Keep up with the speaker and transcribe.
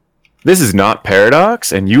This is not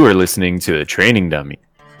Paradox, and you are listening to The Training Dummy.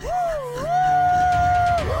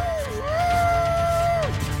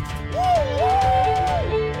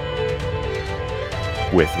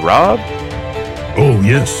 With Rob. Oh,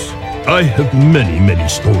 yes. I have many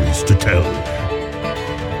stories to tell.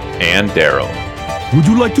 And Daryl. Would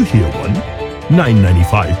you like to hear one?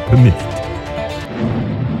 $9.95 per minute.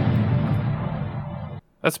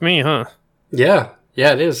 That's me, huh? Yeah,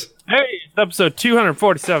 it is. Hey, it's episode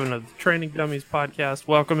 247 of the Training Dummies podcast.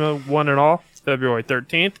 Welcome, one and all. It's February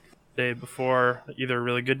 13th, day before either a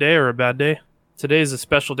really good day or a bad day. Today is a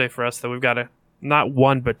special day for us that we've got not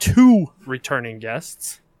one, but two returning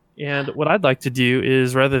guests. And what I'd like to do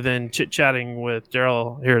is, rather than chit-chatting with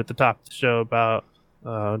Daryl here at the top of the show about,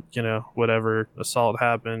 whatever assault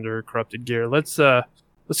happened or corrupted gear, let's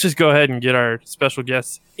just go ahead and get our special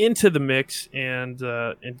guests into the mix and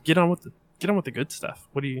get on with the good stuff.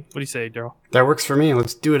 What do you say, Daryl? That works for me.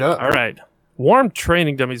 Let's do it up. All right. Warm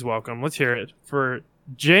Training Dummies welcome. Let's hear it for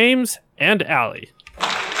James and Allie.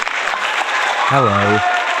 Hello.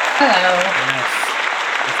 Yes.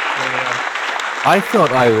 I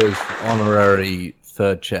thought I was honorary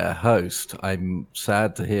third chair host. I'm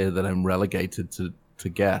sad to hear that I'm relegated to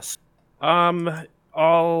guest.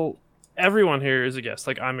 Everyone here is a guest.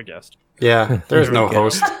 Like, I'm a guest. Yeah, there's no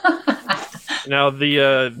host. Now,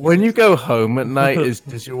 when you go home at night,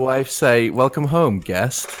 does your wife say, "Welcome home,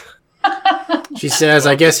 guest"? She says,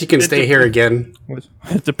 "I guess you can stay here again."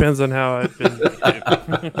 It depends on how I've been.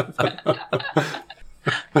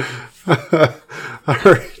 All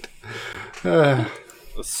right.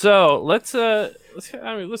 So let's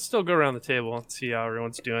still go around the table and see how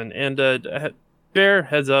everyone's doing. And fair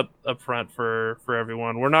heads up front for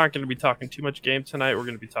everyone. We're not going to be talking too much game tonight. We're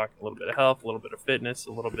going to be talking a little bit of health, a little bit of fitness,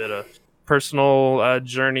 a little bit of personal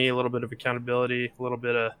journey, a little bit of accountability, a little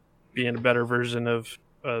bit of being a better version of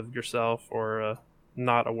yourself, or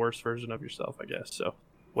not a worse version of yourself, I guess. So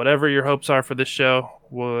whatever your hopes are for this show,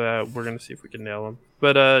 we're going to see if we can nail them.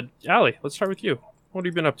 But Allie, let's start with you. What have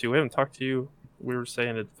you been up to? We haven't talked to you. We were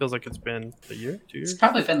saying it feels like it's been a year, 2 years. It's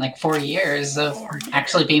probably been like 4 years of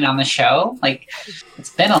actually being on the show. Like, it's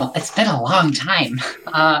been a long time.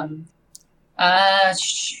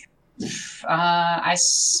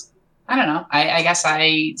 I don't know. I guess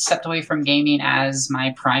I stepped away from gaming as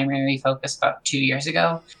my primary focus about 2 years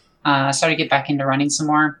ago. I started to get back into running some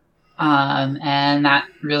more, and that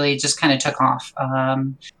really just kind of took off.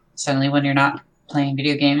 Suddenly, when you're not playing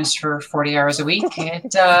video games for 40 hours a week,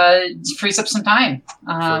 it frees up some time.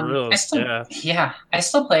 I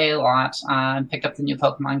still play a lot. Picked up the new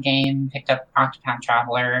Pokemon game, picked up Octopath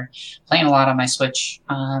Traveler, playing a lot on my Switch,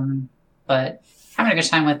 but having a good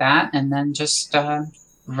time with that, and then just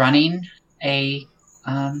running a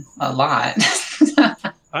lot. I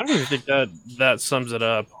don't even think that sums it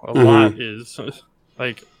up. A lot is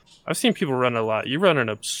like, I've seen people run a lot. You run an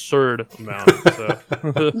absurd amount. So.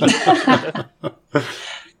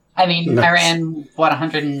 I mean, nice. I ran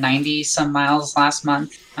 190 some miles last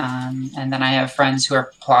month, and then I have friends who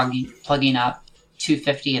are plugging up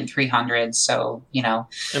 250 and 300. So in a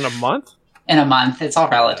month. In a month, it's all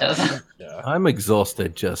relative. Yeah. I'm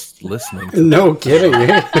exhausted just listening. No kidding.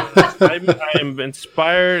 I am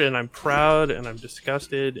inspired, and I'm proud, and I'm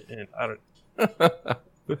disgusted, and I don't.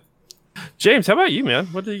 James, how about you, man?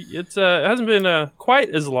 It hasn't been quite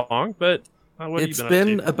as long, but what have you been up to? It's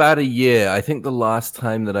been about a year. I think the last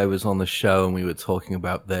time that I was on the show and we were talking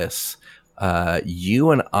about this,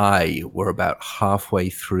 you and I were about halfway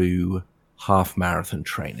through half marathon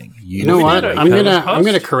training. You know what? I'm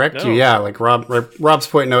gonna correct you. Yeah, like Rob's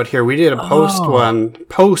pointing out here, we did a post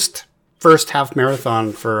first half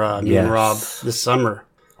marathon for me and Rob this summer.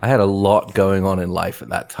 I had a lot going on in life at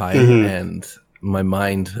that time, and my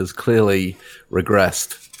mind has clearly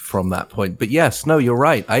regressed from that point. But yes, no, you're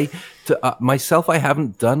right. Myself, I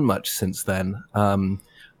haven't done much since then.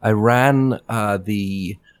 I ran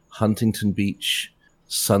the Huntington Beach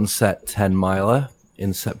Sunset 10 miler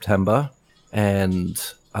in September, and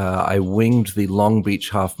I winged the Long Beach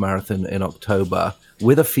half marathon in October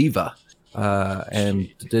with a fever, and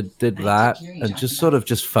did that and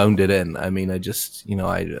just phoned it in. I mean, I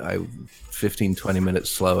 15-20 minutes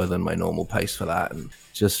slower than my normal pace for that, and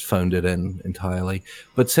just phoned it in entirely.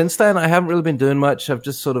 But since then, I haven't really been doing much. I've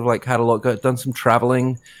just sort of like had a lot, done some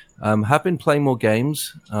traveling, have been playing more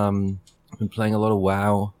games. I've been playing a lot of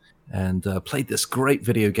WoW, and played this great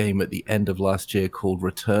video game at the end of last year called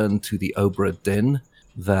Return to the Obra Dinn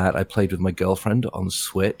that I played with my girlfriend on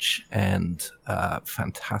Switch, and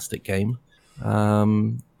fantastic game.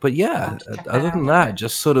 But yeah, other than that,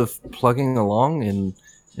 just sort of plugging along in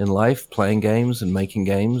life, playing games and making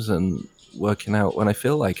games and working out when I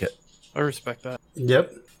feel like it. I respect that.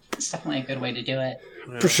 Yep. It's definitely a good way to do it.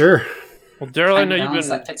 Yeah. For sure. Well, Daryl, I know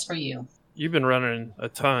that fits for you. You've been running a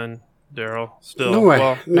ton, Daryl. Still,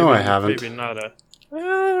 No, I haven't. Maybe not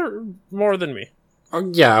more than me.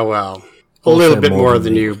 Oh, yeah, well, a Also little bit more more than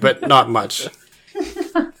than me. you, but not much.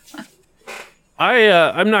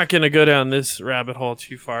 I'm not gonna go down this rabbit hole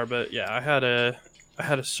too far, but yeah, I had a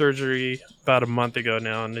surgery about a month ago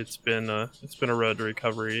now, and it's been a road to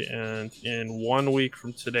recovery. And in 1 week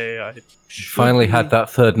from today, I Finally had that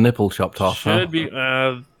third nipple chopped off. should be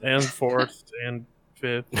and fourth and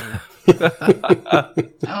fifth. And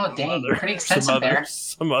Oh, dang. Pretty extensive there.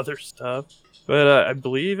 some other stuff. But I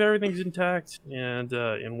believe everything's intact, and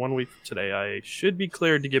in 1 week from today, I should be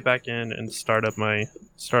cleared to get back in and start up my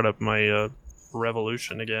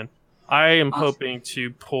revolution again. I am hoping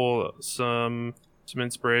to pull some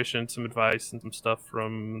inspiration, some advice, and some stuff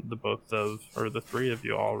from the three of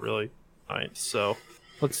you all really tonight. So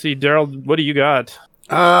let's see, Daryl, what do you got?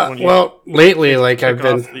 Well, lately, like I've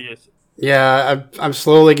been, I'm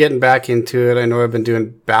slowly getting back into it. I know I've been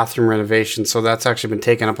doing bathroom renovations, so that's actually been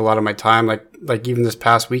taking up a lot of my time. Like even this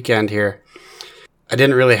past weekend here, I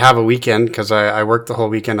didn't really have a weekend because I worked the whole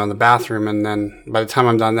weekend on the bathroom, and then by the time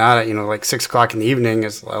I'm done that, at, like 6 o'clock in the evening,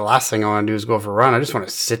 is the last thing I want to do is go for a run. I just want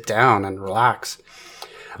to sit down and relax.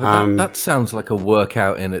 That sounds like a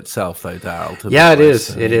workout in itself, though, Daryl. Yeah, it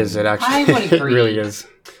is. It is. It actually I would it agree. really is.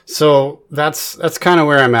 So that's kind of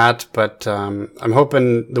where I'm at, but I'm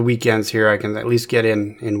hoping the weekends here I can at least get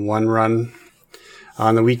in one run.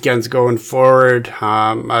 On the weekends going forward,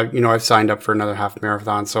 I've signed up for another half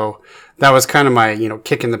marathon, so that was kind of my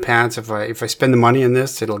kick in the pants. If I spend the money in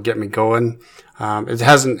this, it'll get me going. It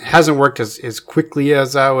hasn't worked as quickly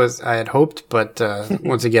as I had hoped, but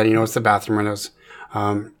once again, it's the bathroom windows.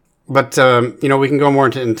 But we can go more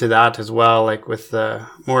into that as well, like with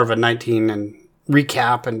more of a 19 and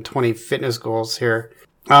recap and 20 fitness goals here.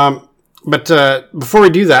 But before we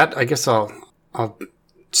do that, I guess I'll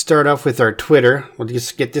start off with our Twitter. We'll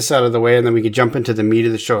just get this out of the way, and then we can jump into the meat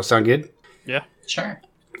of the show. Sound good? Yeah. Sure.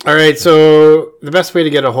 All right, so the best way to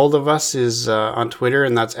get a hold of us is on Twitter,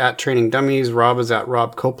 and that's at Training Dummies. Rob is at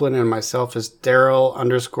Rob Copeland, and myself is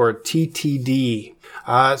Daryl_TTD.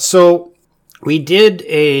 So we did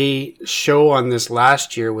a show on this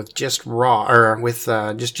last year with just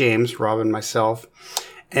James, Rob, and myself,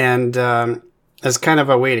 and as kind of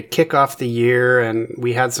a way to kick off the year, and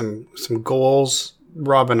we had some goals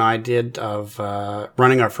Rob and I did of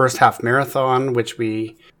running our first half marathon, which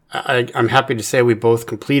I'm happy to say we both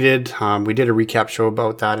completed. We did a recap show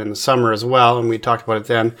about that in the summer as well, and we talked about it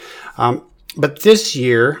then. But this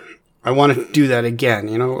year, I want to do that again.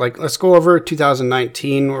 Let's go over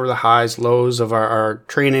 2019. What were the highs, lows of our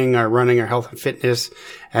training, our running, our health and fitness?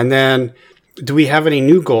 And then, do we have any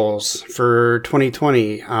new goals for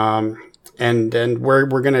 2020? And where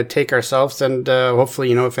we're going to take ourselves, and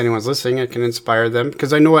hopefully, if anyone's listening, it can inspire them.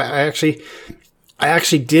 Because I know I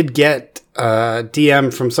actually did get a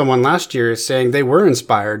DM from someone last year saying they were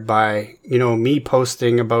inspired by, me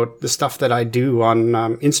posting about the stuff that I do on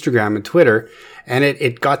Instagram and Twitter, and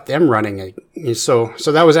it got them running. So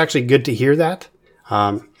that was actually good to hear that.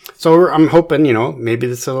 So I'm hoping, maybe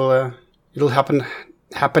this will it'll happen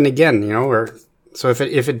again, or so if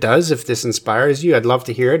it does, if this inspires you, I'd love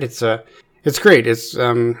to hear it. It's great. It's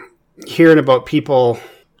hearing about people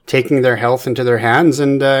taking their health into their hands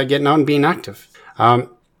and getting out and being active.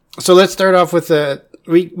 So let's start off with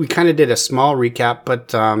we kind of did a small recap, but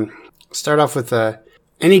start off with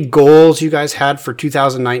any goals you guys had for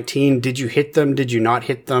 2019. Did you hit them? Did you not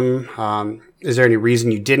hit them? Is there any reason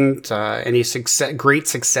you didn't? Any great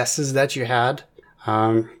successes that you had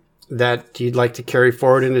that you'd like to carry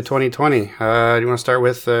forward into 2020? Do you want to start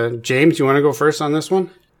with James? You want to go first on this one?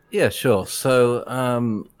 Yeah, sure. So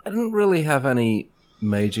I didn't really have any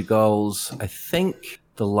major goals. I think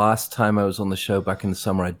the last time I was on the show back in the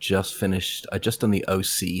summer, I just done the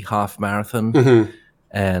OC half marathon. Mm-hmm.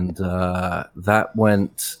 And that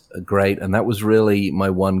went great. And that was really my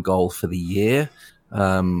one goal for the year.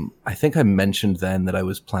 I think I mentioned then that I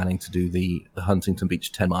was planning to do the Huntington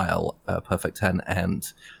Beach 10-mile Perfect 10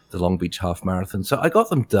 and the Long Beach half marathon. So I got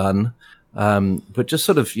them done. But just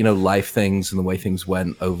sort of, life things and the way things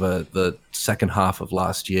went over the second half of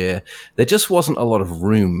last year, there just wasn't a lot of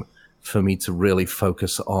room for me to really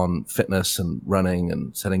focus on fitness and running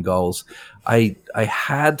and setting goals. I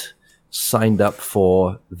had signed up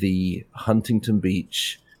for the Huntington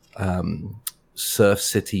Beach Surf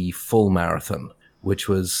City full marathon, which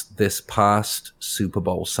was this past Super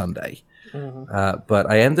Bowl Sunday. Mm-hmm. But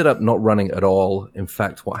I ended up not running at all. In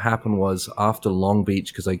fact, what happened was after Long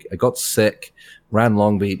Beach, because I got sick, ran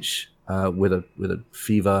Long Beach with a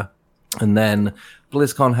fever, And then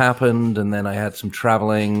BlizzCon happened, and then I had some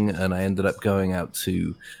traveling, and I ended up going out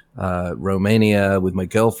to Romania with my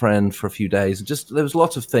girlfriend for a few days. And just there was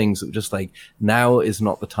lots of things that were just like, now is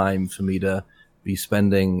not the time for me to be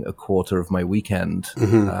spending a quarter of my weekend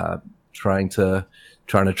trying to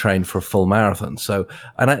train for a full marathon. So,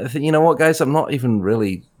 and I think, you know what, guys, I'm not even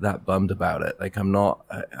really that bummed about it. Like, I'm not.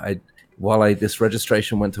 While this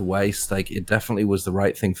registration went to waste, like, it definitely was the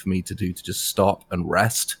right thing for me to do, to just stop and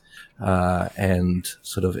rest. And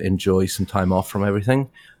sort of enjoy some time off from everything.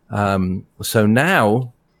 So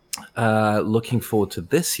now, looking forward to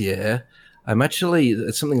this year,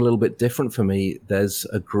 it's something a little bit different for me. There's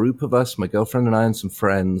a group of us, my girlfriend and I and some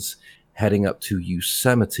friends, heading up to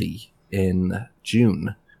Yosemite in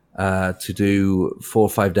June to do 4 or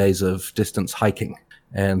 5 days of distance hiking.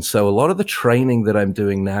 And so a lot of the training that I'm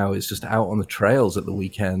doing now is just out on the trails at the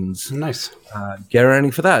weekends. Nice. Get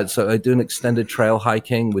ready for that. So I do an extended trail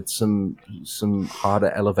hiking with some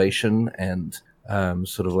harder elevation, and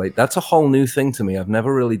sort of like, that's a whole new thing to me. I've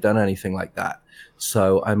never really done anything like that.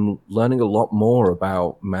 So I'm learning a lot more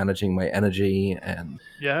about managing my energy and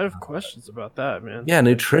Yeah, I have questions about that, man. yeah,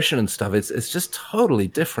 nutrition and stuff. It's just totally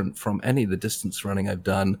different from any of the distance running I've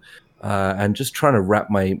done. And just trying to wrap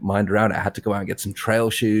my mind around it. I had to go out and get some trail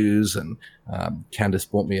shoes, and Candice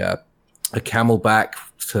bought me a Camelback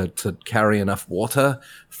to carry enough water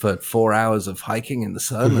for 4 hours of hiking in the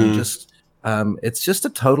sun. And just it's just a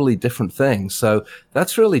totally different thing. So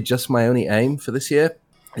that's really just my only aim for this year,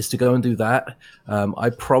 is to go and do that. I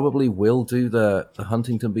probably will do the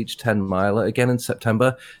Huntington Beach 10 miler again in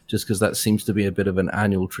September, just because that seems to be a bit of an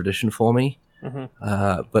annual tradition for me.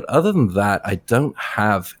 But other than that, I don't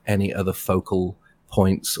have any other focal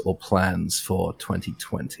points or plans for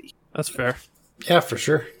 2020. That's fair. Yeah, for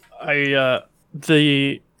sure.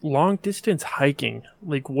 The long distance hiking,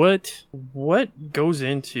 like what goes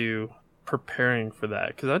into preparing for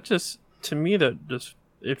that? Because that just, to me,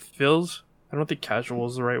 it feels, I don't think casual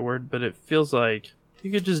is the right word, but it feels like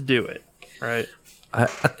you could just do it, right?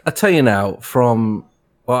 I tell you now,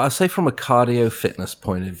 I'll say from a cardio fitness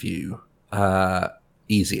point of view,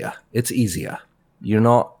 easier. It's easier. You're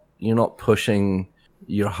not pushing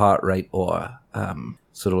your heart rate or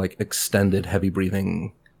sort of like extended heavy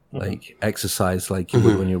breathing like exercise like you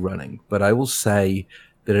would when you're running. But I will say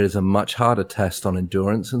that it is a much harder test on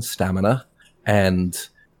endurance and stamina and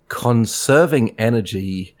conserving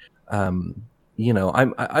energy.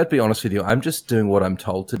 I'd be honest with you. I'm just doing what I'm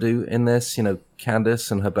told to do in this.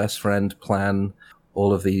 Candice and her best friend plan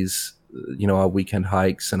all of these, our weekend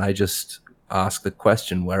hikes, and I just ask the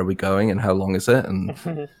question, where are we going and how long is it? And,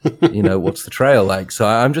 what's the trail like? So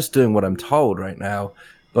I'm just doing what I'm told right now.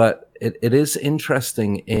 But it is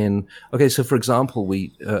interesting so for example,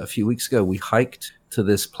 a few weeks ago, we hiked to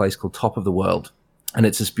this place called Top of the World. And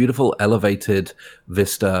it's this beautiful elevated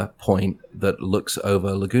vista point that looks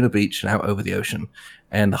over Laguna Beach and out over the ocean.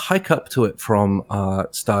 And the hike up to it from our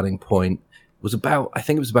starting point was about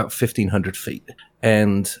 1,500 feet.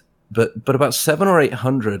 But about 700 or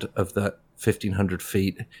 800 of that 1,500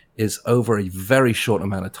 feet is over a very short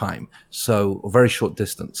amount of time. So a very short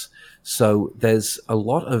distance. So there's a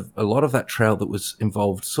lot of that trail that was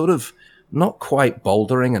involved sort of not quite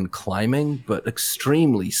bouldering and climbing, but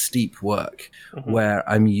extremely steep work where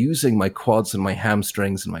I'm using my quads and my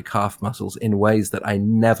hamstrings and my calf muscles in ways that I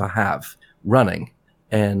never have running.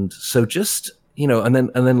 And so just, and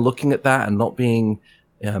then looking at that and not being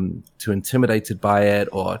too intimidated by it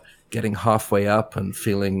or getting halfway up and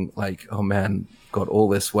feeling like, oh man, got all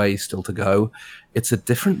this way still to go. It's a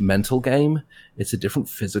different mental game. It's a different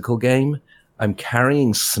physical game. I'm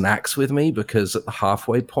carrying snacks with me because at the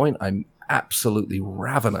halfway point, I'm absolutely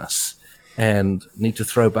ravenous and need to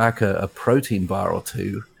throw back a protein bar or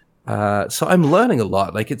two. So I'm learning a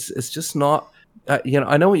lot. Like it's just not, I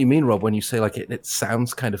know what you mean, Rob, when you say like it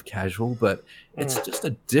sounds kind of casual, but it's just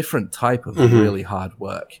a different type of really hard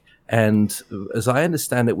work. And as I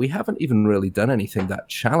understand it, we haven't even really done anything that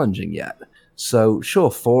challenging yet. So sure,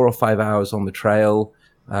 4 or 5 hours on the trail,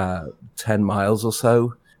 10 miles or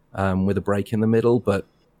so, with a break in the middle. But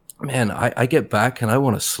man, I get back and I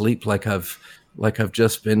want to sleep like I've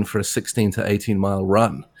just been for a 16 to 18 mile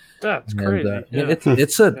run. That's crazy.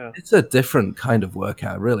 It's a different kind of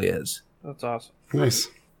workout. It really is. That's awesome. Nice.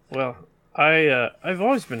 Well, I've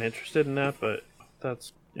always been interested in that, but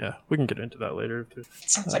we can get into that later. It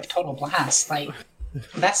sounds like a total blast. Like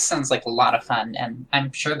that sounds like a lot of fun, and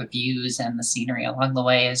I'm sure the views and the scenery along the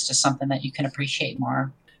way is just something that you can appreciate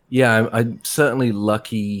more. Yeah, I'm certainly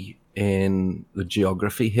lucky in the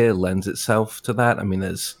geography here lends itself to that. I mean,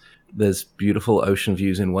 there's beautiful ocean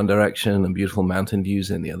views in one direction and beautiful mountain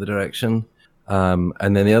views in the other direction.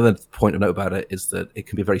 And then the other point to note about it is that it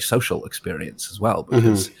can be a very social experience as well,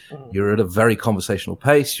 because you're at a very conversational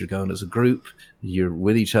pace. You're going as a group. You're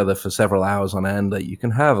with each other for several hours on end. That you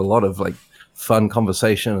can have a lot of like fun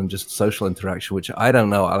conversation and just social interaction, which I don't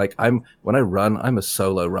know. When I run, I'm a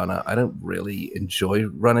solo runner. I don't really enjoy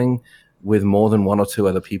running with more than one or two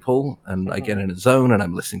other people, and I get in a zone and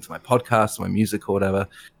I'm listening to my podcast, my music or whatever.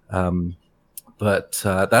 But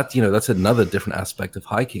that's another different aspect of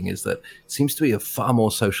hiking, is that it seems to be a far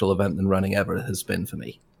more social event than running ever has been for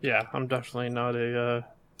me. Yeah, I'm definitely not a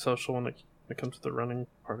social when it comes to the running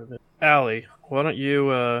part of it. Allie, why don't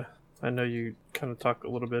you, I know you kind of talked a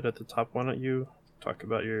little bit at the top, why don't you talk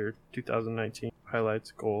about your 2019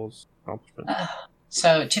 highlights, goals, accomplishments?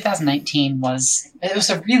 So 2019 was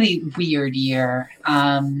a really weird year.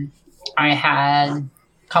 I had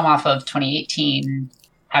come off of 2018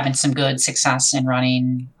 having some good success in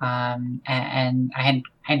running, and I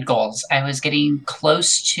had goals. I was getting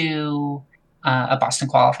close to a Boston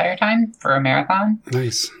qualifier time for a marathon.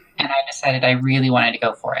 Nice. And I decided I really wanted to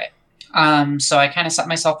go for it. So I kind of set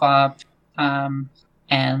myself up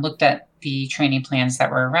and looked at the training plans that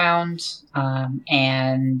were around,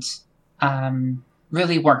 and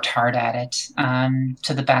really worked hard at it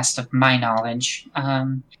to the best of my knowledge.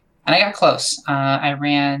 And I got close. I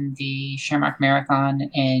ran the Shamrock Marathon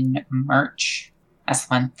in March. That's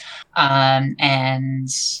the one. And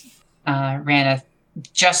ran a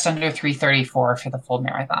just under 3:34 for the full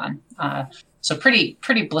marathon. So pretty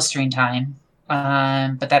blistering time.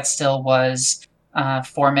 But that still was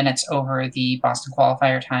 4 minutes over the Boston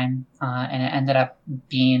qualifier time. And it ended up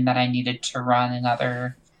being that I needed to run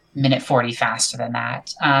another minute 40 faster than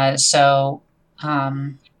that. So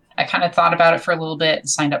I kind of thought about it for a little bit and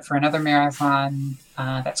signed up for another marathon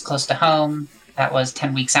that's close to home. That was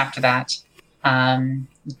 10 weeks after that.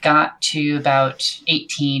 Got to about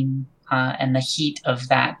 18, and the heat of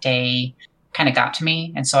that day kind of got to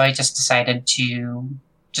me. And so I just decided to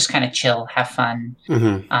just kind of chill, have fun,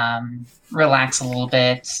 relax a little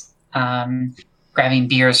bit, grabbing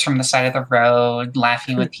beers from the side of the road,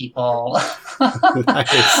 laughing with people.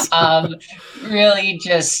 Nice. Really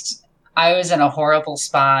just... I was in a horrible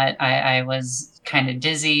spot. I was kind of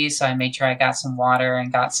dizzy, so I made sure I got some water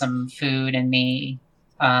and got some food in me.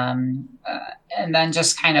 And then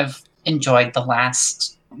just kind of enjoyed the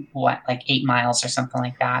last, 8 miles or something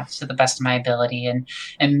like that to the best of my ability.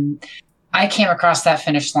 And I came across that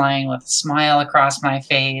finish line with a smile across my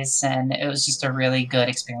face, and it was just a really good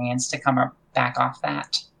experience to come back off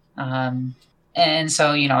that. And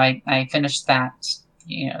so, I finished that,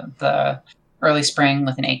 the early spring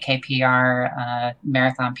with an 8K PR,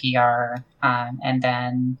 marathon PR, and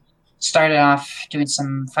then started off doing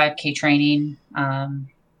some 5K training,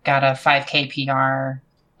 got a 5K PR,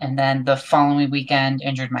 and then the following weekend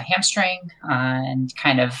injured my hamstring and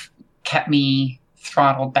kind of kept me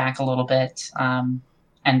throttled back a little bit. And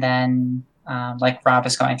then, like Rob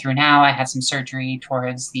is going through now, I had some surgery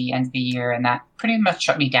towards the end of the year, and that pretty much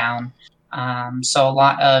shut me down. So a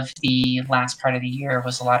lot of the last part of the year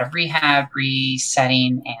was a lot of rehab,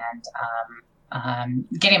 resetting, and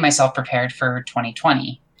getting myself prepared for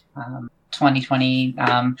 2020. 2020,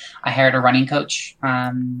 I hired a running coach,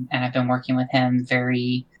 and I've been working with him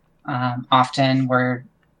very often. We're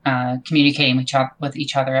communicating with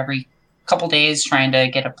each other every couple days, trying to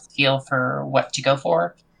get a feel for what to go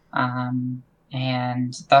for.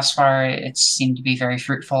 And thus far, it seemed to be very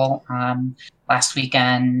fruitful. This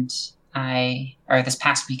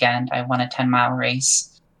past weekend, I won a 10-mile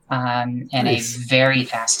race in Nice. a very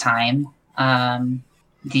fast time.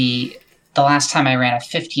 The last time I ran a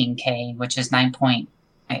 15K, which is I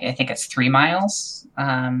think it's 3 miles.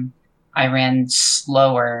 I ran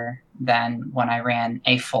slower than when I ran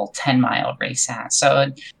a full 10-mile race at.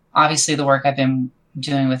 So obviously, the work I've been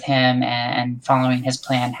doing with him and following his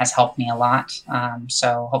plan has helped me a lot.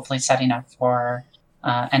 So hopefully, setting up for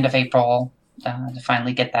end of April. To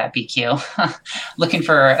finally get that BQ. Looking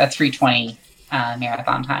for a 3:20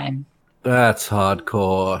 marathon time. That's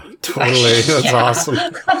hardcore. Totally. That's awesome.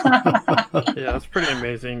 Yeah, that's pretty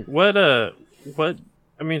amazing. I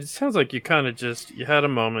mean, it sounds like you kind of you had a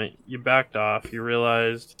moment, you backed off, you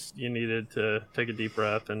realized you needed to take a deep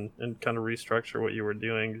breath and kind of restructure what you were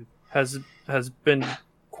doing. Has been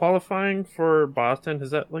qualifying for Boston,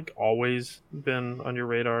 has that always been on your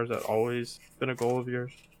radar? Has that always been a goal of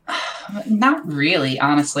yours? Not really,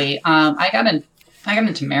 honestly. I got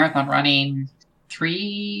into marathon running 4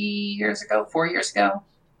 years ago.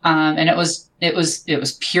 And it was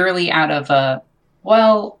purely out of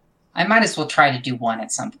I might as well try to do one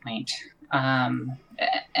at some point. And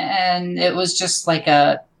it was just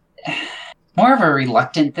more of a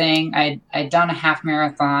reluctant thing. I'd done a half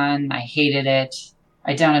marathon. I hated it.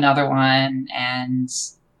 I'd done another one, and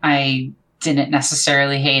I didn't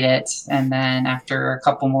necessarily hate it. And then after a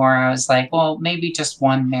couple more, I was like, well, maybe just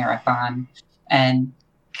one marathon. And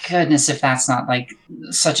goodness, if that's not like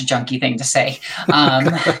such a junky thing to say.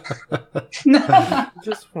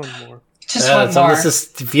 Just one more. Just one it's more. almost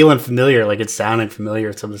just feeling familiar, like it's sounding familiar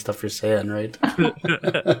with some of the stuff you're saying, right?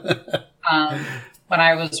 When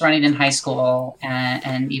I was running in high school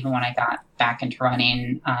and even when I got back into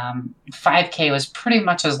running, 5K was pretty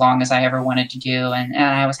much as long as I ever wanted to do, and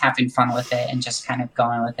I was having fun with it and just kind of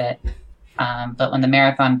going with it. But when the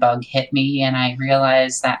marathon bug hit me and I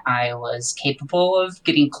realized that I was capable of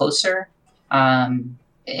getting closer,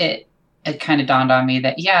 it kind of dawned on me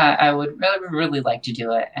that, yeah, I would really like to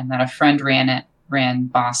do it. And that a friend ran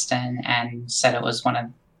Boston and said it was one of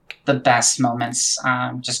the best moments,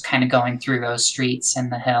 just kind of going through those streets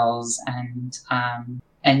and the hills and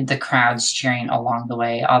the crowds cheering along the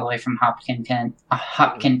way, all the way from Hopkinton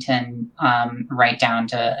right down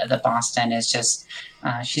to the Boston is just,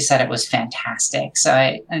 she said it was fantastic.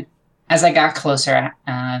 So as I got closer,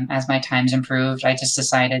 as my times improved, I just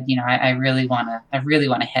decided, I really want to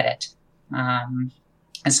hit it. And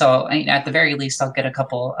so at the very least, I'll get a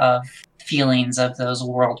couple of feelings of those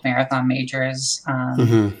world marathon majors.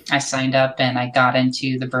 I signed up and I got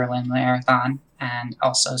into the Berlin Marathon and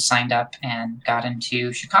also signed up and got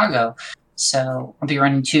into Chicago. So I'll be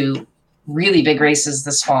running 2 really big races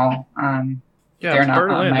this fall. They're not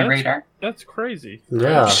Berlin, on my radar. That's crazy.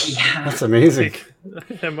 Yeah, Yeah. that's amazing.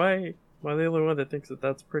 Am I the only one that thinks that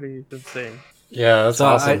that's pretty insane? Yeah, that's So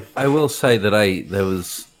awesome. I will say that I'm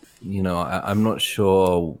not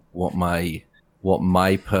sure what my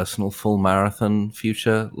personal full marathon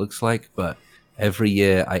future looks like, but every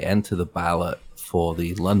year I enter the ballot for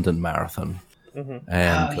the London Marathon,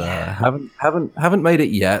 and haven't made it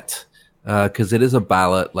yet because it is a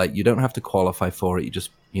ballot. Like you don't have to qualify for it. You just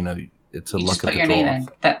it's a You luck just of put the your draw. name in.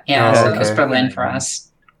 Oh, So okay. it was Berlin for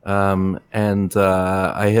us. And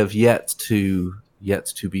I have yet to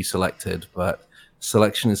be selected, but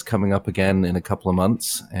selection is coming up again in a couple of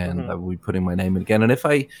months, and I will be putting my name in again. And if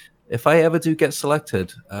I ever do get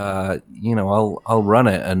selected, I'll run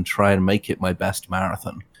it and try and make it my best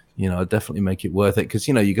marathon. I'll definitely make it worth it because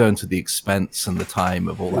you go into the expense and the time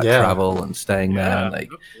of all that travel and staying there. And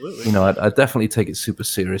absolutely. I'd definitely take it super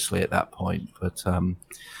seriously at that point. But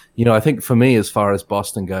I think for me, as far as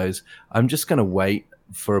Boston goes, I'm just going to wait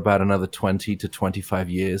for about another 20 to 25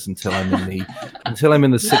 years until I'm in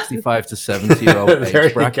the 65 to 70 year old There age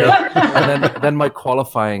you bracket, go. and then my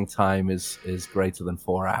qualifying time is greater than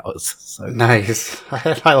 4 hours. So Nice.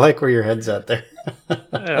 I like where your head's at there.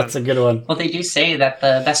 That's a good one. Well, they do say that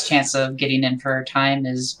the best chance of getting in for time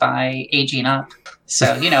is by aging up.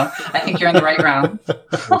 So, I think you're in the right round.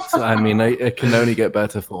 I mean, it can only get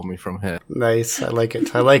better for me from here. Nice. I like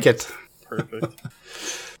it. Perfect.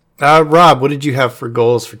 Rob, what did you have for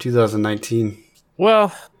goals for 2019?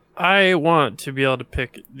 Well, I want to be able to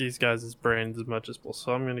pick these guys' brains as much as possible,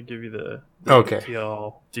 so I'm going to give you the Okay.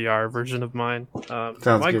 TLDR version of mine. Sounds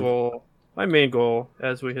my good. my main goal,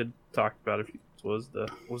 as we had talked about a few times, was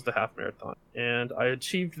the half marathon, and I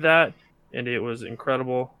achieved that, and it was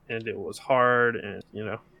incredible, and it was hard, and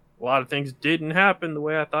a lot of things didn't happen the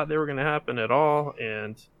way I thought they were going to happen at all,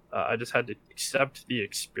 and I just had to accept the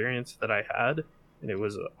experience that I had. And it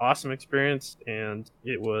was an awesome experience, and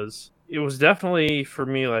it was definitely for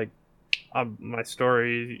me like my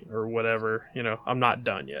story or whatever. I'm not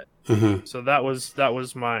done yet. Mm-hmm. So that was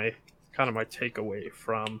my kind of my takeaway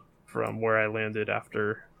from where I landed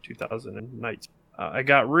after 2019. I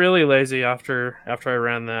got really lazy after I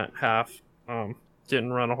ran that half.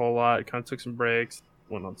 Didn't run a whole lot. Kind of took some breaks.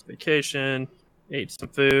 Went on some vacation. Ate some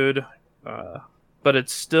food. But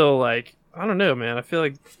it's still like, I don't know, man. I feel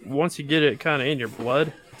like once you get it kind of in your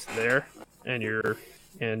blood, it's there, and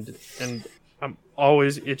and I'm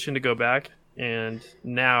always itching to go back. And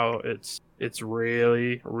now it's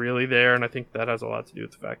really, really there, and I think that has a lot to do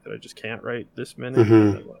with the fact that I just can't right this minute.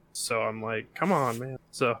 Mhm. So I'm like, come on, man.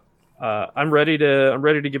 So I'm ready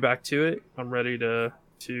to get back to it. I'm ready to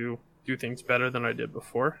do things better than I did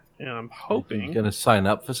before, and I'm hoping. You gonna sign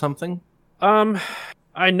up for something?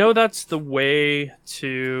 I know that's the way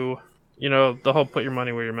to. The whole put your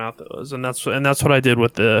money where your mouth is, and that's what I did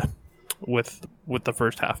with the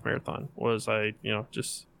first half marathon. Was I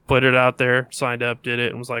just put it out there, signed up, did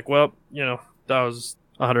it, and was like, well, that was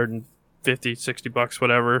 $150, $60,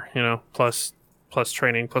 whatever, plus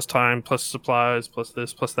training, plus time, plus supplies, plus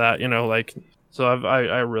this, plus that, so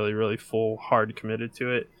I really, really full hard committed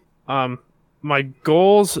to it. My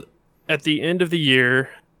goals at the end of the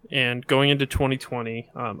year And going into 2020,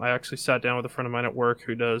 I actually sat down with a friend of mine at work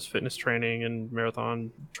who does fitness training and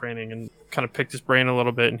marathon training and kind of picked his brain a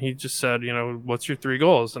little bit. And he just said, what's your 3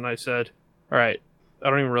 goals? And I said, all right, I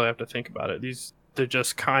don't even really have to think about it. They're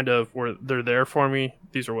just kind of they're there for me.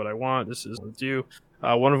 These are what I want. This is what I do.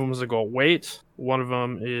 One of them is a goal weight. One of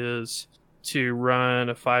them is to run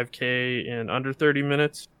a 5K in under 30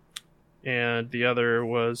 minutes. And the other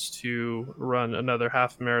was to run another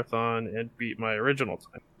half marathon and beat my original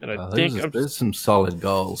time. And I think there's some solid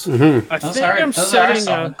goals. Mm-hmm. I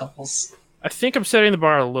think I'm setting the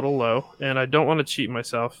bar a little low, and I don't want to cheat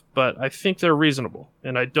myself, but I think they're reasonable.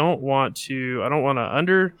 And I don't want to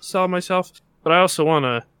undersell myself, but I also want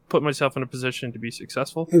to put myself in a position to be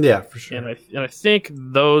successful. Yeah, for sure. And I think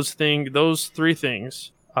those 3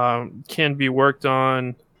 things can be worked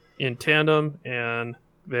on in tandem, and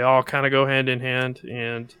they all kind of go hand in hand,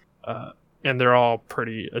 and they're all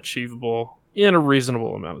pretty achievable in a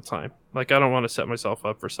reasonable amount of time. Like, I don't want to set myself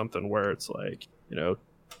up for something where it's like,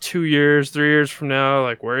 2 years, 3 years from now,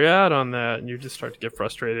 like, where are you at on that? And you just start to get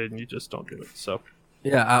frustrated and you just don't do it. So,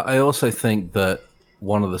 yeah, I also think that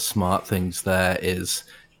one of the smart things there is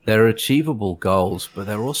they're achievable goals, but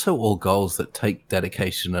they're also all goals that take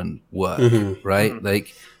dedication and work, right?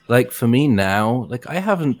 Mm-hmm. Like for me now, like I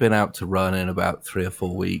haven't been out to run in about 3 or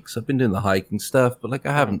 4 weeks. I've been doing the hiking stuff, but like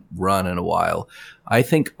I haven't run in a while. I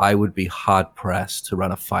think I would be hard pressed to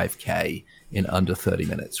run a 5K in under 30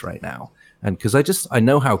 minutes right now. And because I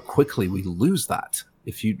know how quickly we lose that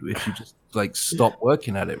if you just like stop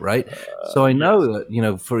working at it, right? So I know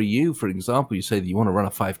that, for you, for example, you say that you want to run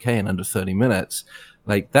a 5K in under 30 minutes,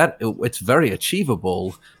 like that, it's very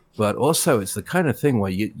achievable, but also it's the kind of thing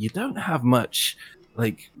where you don't have much.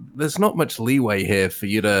 Like, there's not much leeway here for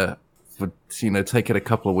you to taking a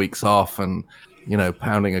couple of weeks off and,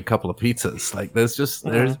 pounding a couple of pizzas. Like,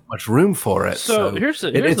 there's much room for it. So here's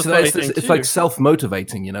the funny thing, it's like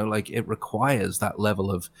self-motivating, like it requires that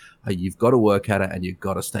level of, you've got to work at it and you've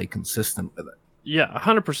got to stay consistent with it. Yeah,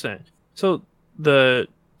 100%. So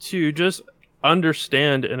to just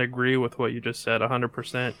understand and agree with what you just said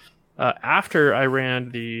 100%. After I ran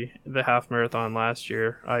the half marathon last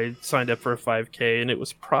year, I signed up for a 5K, and it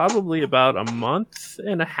was probably about a month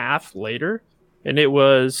and a half later, and it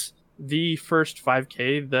was the first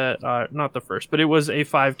 5K that not the first, but it was a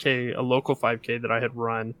 5K, a local 5K that I had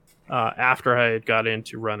run after I had got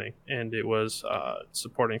into running, and it was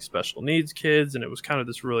supporting special needs kids, and it was kind of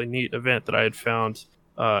this really neat event that I had found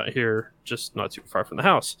here just not too far from the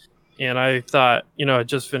house. And I thought, I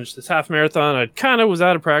just finished this half marathon. I kind of was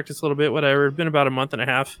out of practice a little bit, whatever. It'd been about a month and a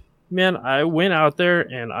half. Man, I went out there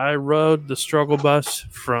and I rode the struggle bus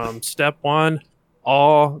from step 1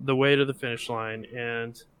 all the way to the finish line.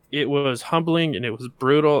 And it was humbling and it was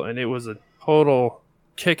brutal and it was a total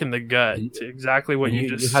kick in the gut to exactly what you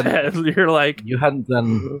just said. You're like, you hadn't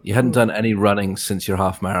done any running since your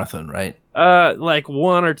half marathon, right? Like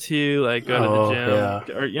 1 or 2, like go to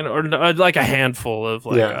the gym, or like a handful of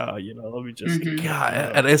like, let me just. God,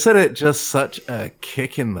 and isn't it just such a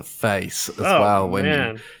kick in the face as well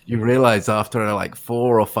when you realize after like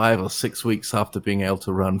 4 or 5 or 6 weeks after being able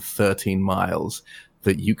to run 13 miles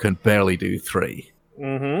that you can barely do 3.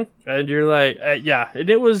 Mm-hmm. And you're like, and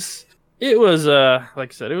it was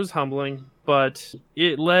like I said, it was humbling, but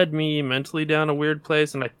it led me mentally down a weird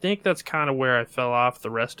place. And I think that's kind of where I fell off the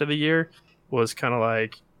rest of the year, was kind of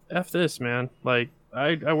like, F this, man. Like,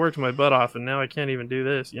 I worked my butt off and now I can't even do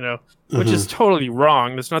this, which is totally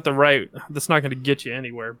wrong. That's not going to get you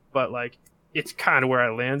anywhere. But like, it's kind of where I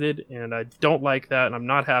landed and I don't like that. And I'm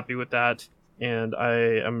not happy with that. And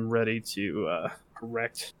I am ready to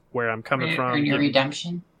correct where I'm coming from. Earn your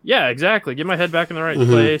redemption. Yeah, exactly. Get my head back in the right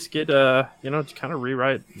place. Get to kind of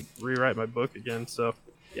rewrite my book again. So,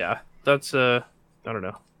 yeah, that's I don't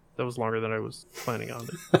know. That was longer than I was planning on.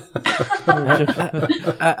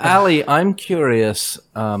 Ali, I'm curious.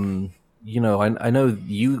 I know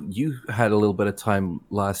you had a little bit of time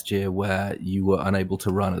last year where you were unable to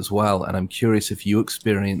run as well, and I'm curious if you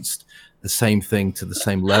experienced the same thing to the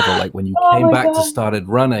same level, like when you came back to started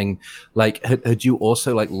running, like had you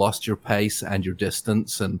also like lost your pace and your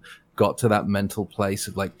distance and got to that mental place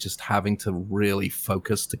of like just having to really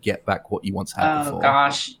focus to get back what you once had before? Oh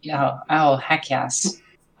gosh, heck yes.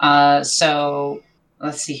 So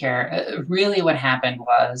let's see here. Really, what happened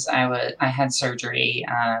was I had surgery.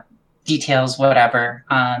 Details, whatever.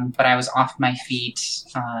 But I was off my feet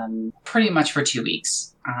pretty much for 2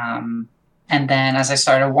 weeks. And then as I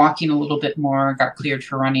started walking a little bit more, got cleared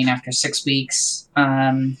for running after 6 weeks.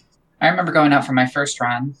 I remember going out for my first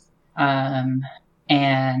run. And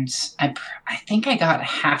I think I got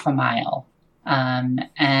half a mile.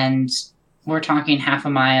 And we're talking half a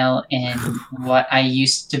mile in what I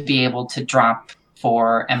used to be able to drop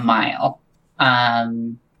for a mile.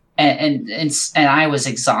 And I was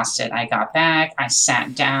exhausted. I got back, I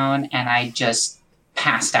sat down, and I just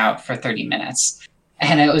passed out for 30 minutes.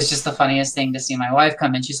 And it was just the funniest thing to see my wife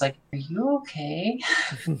come in. She's like, "Are you okay?"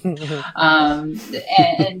 But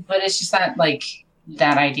it's just that, like,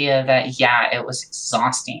 that idea that, yeah, it was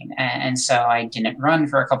exhausting. And so I didn't run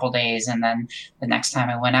for a couple days. And then the next time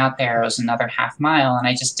I went out there, it was another half mile, and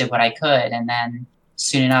I just did what I could. And then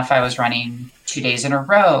soon enough, I was running 2 days in a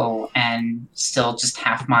row and still just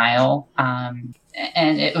half mile. And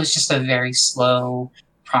it was just a very slow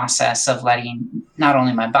process of letting not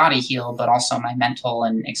only my body heal, but also my mental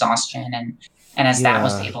and exhaustion. And as that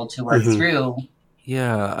was able to work through.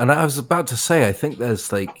 Yeah. And I was about to say, I think there's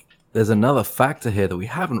another factor here that we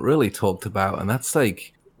haven't really talked about. And that's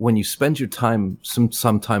like when you spend your time,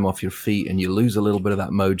 some time off your feet, and you lose a little bit of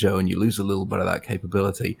that mojo and you lose a little bit of that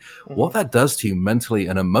capability, what that does to you mentally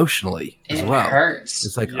and emotionally as well. It hurts.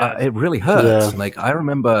 It's like, it really hurts. Yeah. Like I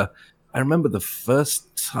remember the first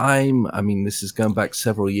time, I mean, this is going back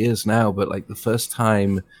several years now, but like the first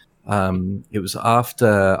time, it was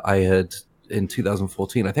after I had, in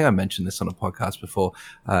 2014, I think I mentioned this on a podcast before,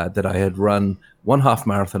 that I had run 1 half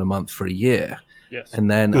marathon a month for a year. Yes. And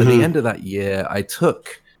then at the end of that year, I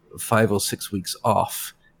took 5 or 6 weeks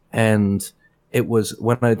off. And it was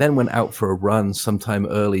when I then went out for a run sometime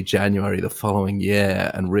early January the following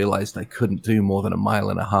year and realized I couldn't do more than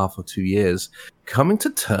 1.5 miles or 2 years. Coming to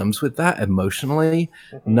terms with that emotionally,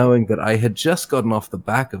 knowing that I had just gotten off the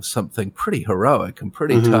back of something pretty heroic and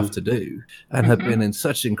pretty tough to do and had been in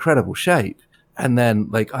such incredible shape. And then,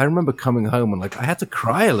 like, I remember coming home and, like, I had to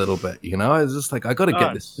cry a little bit, you know? I was just like, I got to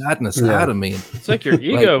get this sadness out of me. It's like your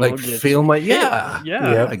ego. like feel my,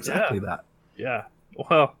 exactly that. Yeah.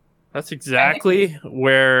 Well, that's exactly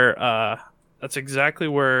where I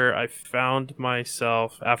found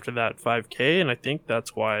myself after that 5K. And I think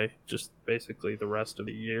that's why just basically the rest of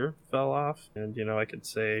the year fell off. And, you know, I could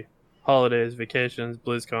say holidays, vacations,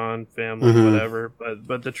 BlizzCon, family, whatever.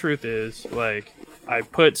 But the truth is, like, I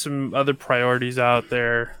put some other priorities out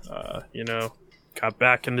there, you know, got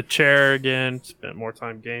back in the chair again, spent more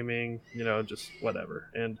time gaming, you know, just whatever.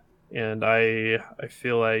 And I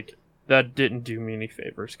feel like that didn't do me any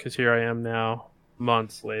favors, because here I am now,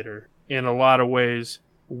 months later, in a lot of ways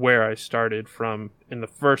where I started from in the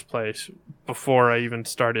first place before I even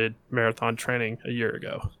started marathon training a year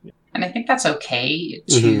ago. And I think that's okay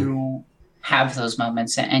to have those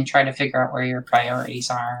moments and try to figure out where your priorities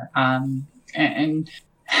are. And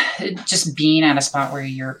just being at a spot where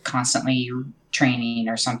you're constantly training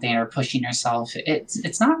or something or pushing yourself,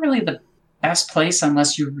 it's not really the best place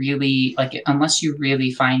unless you really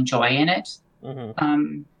find joy in it.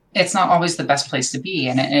 It's not always the best place to be,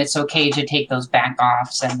 and it's okay to take those back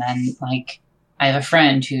offs. And then, like, I have a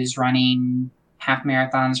friend who's running half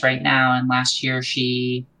marathons right now, and last year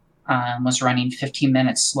she was running 15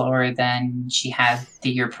 minutes slower than she had the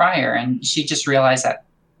year prior, and she just realized that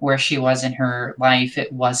where she was in her life,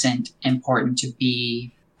 it wasn't important to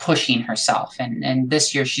be pushing herself. And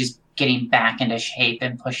this year she's getting back into shape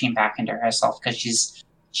and pushing back into herself because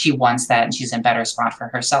she wants that and she's in a better spot for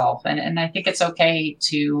herself. And I think it's okay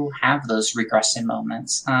to have those regression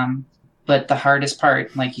moments. But the hardest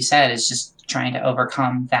part, like you said, is just trying to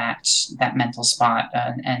overcome that mental spot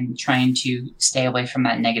and trying to stay away from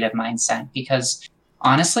that negative mindset. Because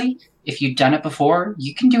honestly, if you've done it before,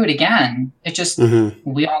 you can do it again. It just,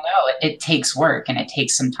 we all know it takes work and it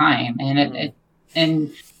takes some time.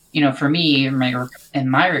 And you know, for me, in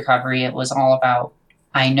my recovery, it was all about,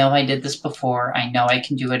 I know I did this before. I know I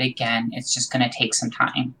can do it again. It's just going to take some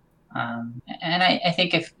time. And I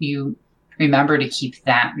think if you remember to keep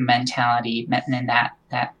that mentality and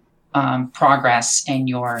that progress in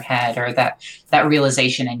your head, or that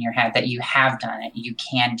realization in your head that you have done it, you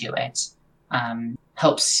can do it,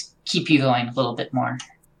 helps keep you going a little bit more.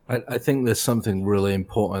 I think there's something really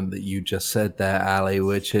important that you just said there, Ali,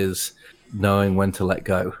 which is knowing when to let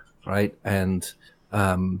go, right? And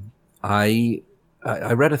I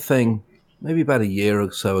read a thing maybe about a year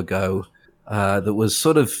or so ago that was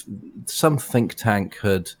sort of, some think tank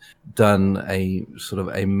had done a sort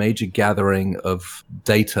of a major gathering of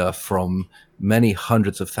data from many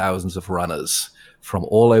hundreds of thousands of runners from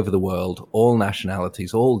all over the world, all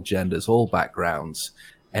nationalities, all genders, all backgrounds.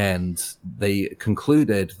 And they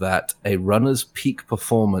concluded that a runner's peak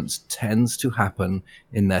performance tends to happen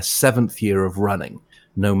in their 7th year of running,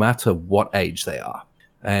 no matter what age they are.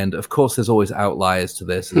 And of course, there's always outliers to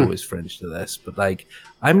this, there's always fringe to this, but like,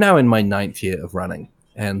 I'm now in my 9th year of running.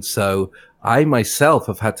 And so I myself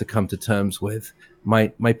have had to come to terms with my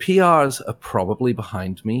PRs are probably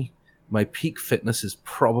behind me. My peak fitness is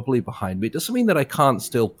probably behind me. It doesn't mean that I can't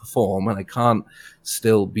still perform and I can't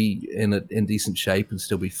still be in decent shape and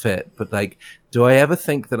still be fit. But like, do I ever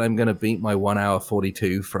think that I'm going to beat my 1 hour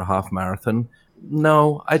 42 for a half marathon?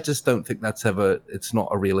 No, I just don't think it's not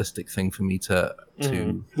a realistic thing for me to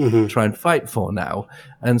try and fight for now.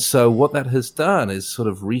 And so what that has done is sort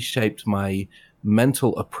of reshaped my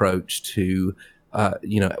mental approach to,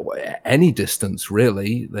 any distance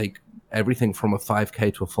really, like everything from a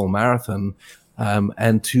 5K to a full marathon,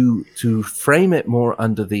 and to frame it more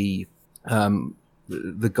under the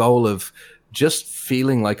goal of just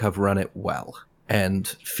feeling like I've run it well and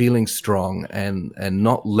feeling strong and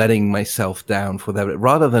not letting myself down for that,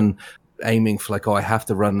 rather than aiming for like, oh, I have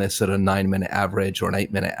to run this at a 9-minute average or an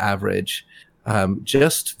 8-minute average.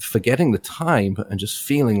 Just forgetting the time and just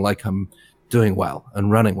feeling like I'm doing well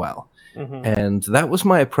and running well. And that was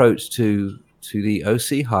my approach to the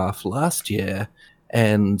OC half last year.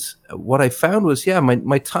 And what I found was,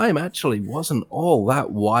 my time actually wasn't all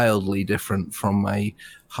that wildly different from my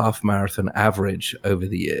half marathon average over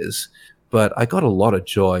the years, but I got a lot of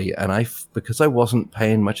joy. And because I wasn't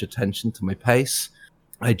paying much attention to my pace,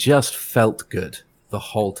 I just felt good the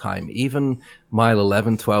whole time. Even mile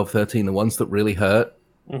 11, 12, 13, the ones that really hurt,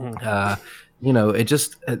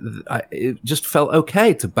 it just felt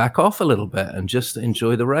okay to back off a little bit and just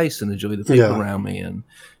enjoy the race and enjoy the people around me, and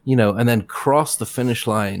then cross the finish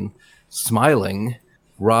line smiling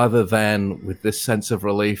rather than with this sense of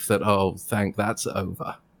relief that, oh, that's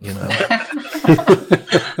over,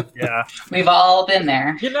 Yeah. We've all been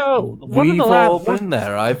there. We've all been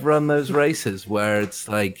there. I've run those races where it's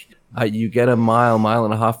like, you get a mile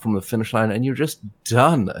and a half from the finish line and you're just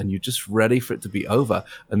done and you're just ready for it to be over.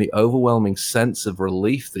 And the overwhelming sense of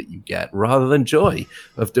relief that you get rather than joy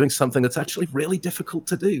of doing something that's actually really difficult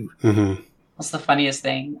to do. What's the funniest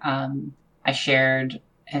thing? I shared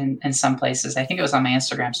in some places, I think it was on my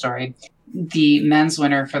Instagram story, the men's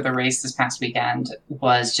winner for the race this past weekend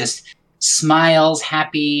was just smiles,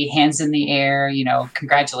 happy, hands in the air,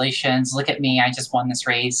 congratulations, look at me, I just won this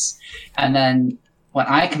race. And then when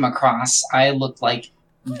I come across, I look like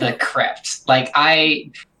the crypt. Like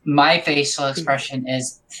my facial expression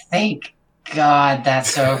is, thank God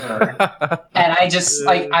that's over. And I just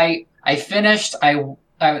I finished.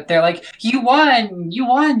 They're like, you won. You're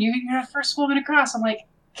the first woman across. I'm like,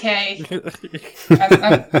 okay, I'm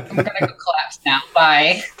gonna go collapse now.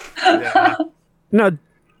 Bye. No,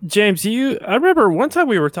 James, I remember one time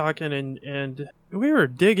we were talking and we were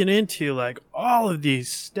digging into like all of these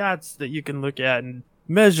stats that you can look at and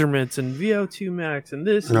measurements and VO2 max and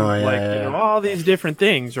this all these different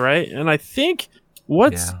things, right? And I think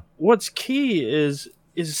what's key is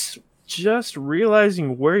just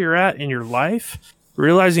realizing where you're at in your life,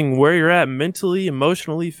 realizing where you're at mentally,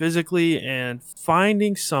 emotionally, physically, and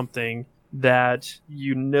finding something that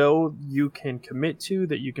you can commit to,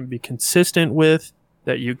 that you can be consistent with,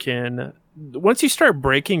 that you can, once you start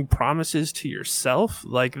breaking promises to yourself,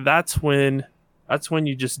 like that's when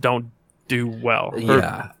you just don't do well.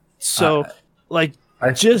 Grabbing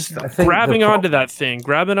onto that thing,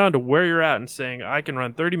 grabbing onto where you're at and saying, I can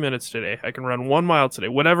run 30 minutes today, I can run 1 mile today,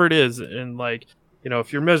 whatever it is. And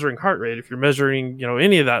if you're measuring heart rate, if you're measuring,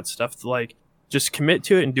 any of that stuff, like just commit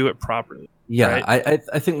to it and do it properly. Yeah, right?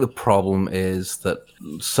 I think the problem is that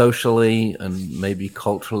socially and maybe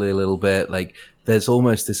culturally a little bit, like there's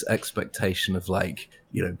almost this expectation of like,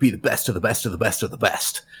 be the best of the best of the best of the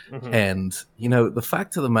best. And, the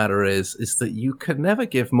fact of the matter is that you can never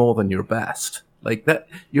give more than your best. Like that,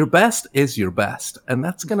 your best is your best, and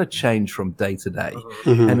that's going to change from day to day.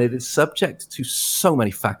 And it is subject to so many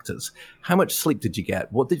factors. How much sleep did you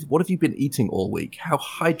get? What have you been eating all week? How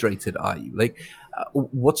hydrated are you? Like,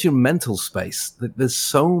 what's your mental space? There's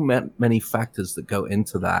so many factors that go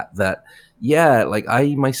into that. Like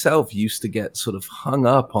I myself used to get sort of hung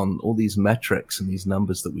up on all these metrics and these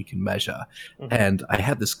numbers that we can measure. And I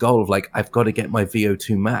had this goal of like, I've got to get my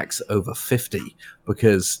VO2 max over 50,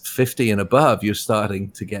 because 50 and above, you're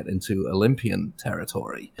starting to get into Olympian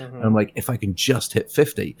territory. And I'm like, if I can just hit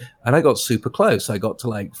 50, and I got super close. I got to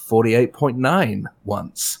like 48.9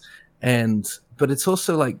 once. But it's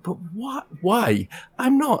also like, but what? Why?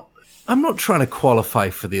 I'm not trying to qualify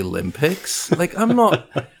for the Olympics. Like I'm not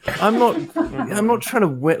trying to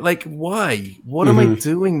win. Like, why? What am I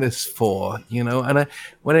doing this for? And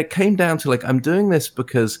when it came down to like, I'm doing this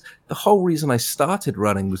because the whole reason I started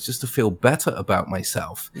running was just to feel better about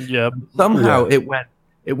myself. Yep. Somehow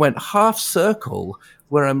it went half circle,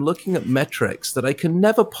 where I'm looking at metrics that I can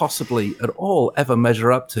never possibly at all ever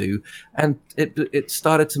measure up to. And it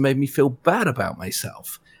started to make me feel bad about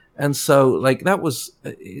myself. And so, like, that was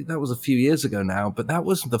a few years ago now, but that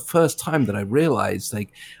was the first time that I realized,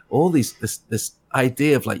 like, all this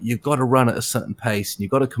idea of, like, you've got to run at a certain pace and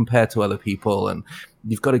you've got to compare to other people and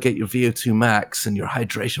you've got to get your VO2 max and your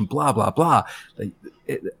hydration, blah, blah, blah. Like,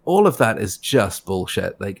 all of that is just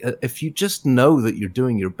bullshit. Like, if you just know that you're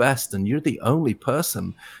doing your best and you're the only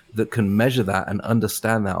person that can measure that and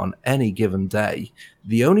understand that on any given day,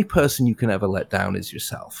 the only person you can ever let down is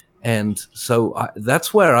yourself. And so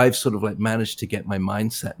that's where I've sort of like managed to get my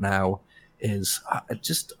mindset now is I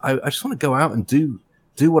just want to go out and do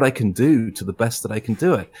what I can do to the best that I can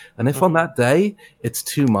do it. And if on that day it's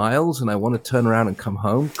 2 miles and I want to turn around and come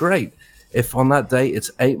home, great. If on that day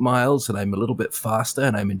it's 8 miles and I'm a little bit faster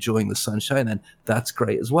and I'm enjoying the sunshine, then that's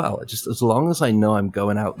great as well. Just as long as I know I'm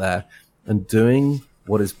going out there and doing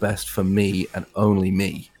what is best for me and only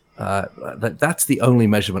me. That's the only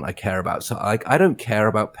measurement I care about. So I don't care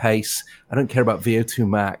about pace. I don't care about VO2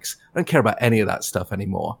 max. I don't care about any of that stuff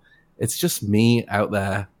anymore. It's just me out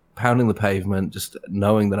there pounding the pavement, just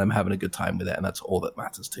knowing that I'm having a good time with it. And that's all that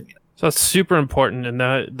matters to me. So that's super important. And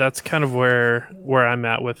that's kind of where I'm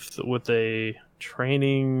at with a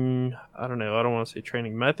training. I don't know. I don't want to say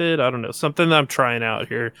training method. I don't know. Something that I'm trying out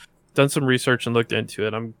here. Done some research and looked into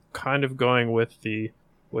it. I'm kind of going with a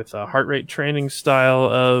heart rate training style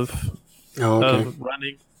of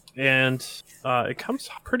running, and it comes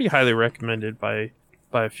pretty highly recommended by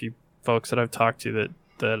a few folks that I've talked to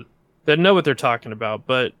that know what they're talking about.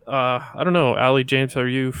 But I don't know, Ali, James, are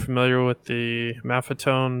you familiar with the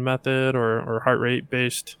Maffetone method or heart rate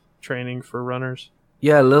based training for runners?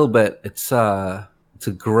 Yeah, a little bit. It's a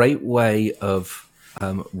great way of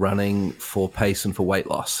running for pace and for weight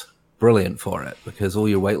loss. Brilliant for it, because all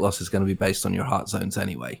your weight loss is going to be based on your heart zones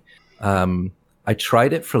anyway. I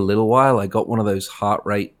tried it for a little while. I got one of those heart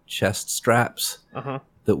rate chest straps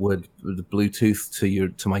that would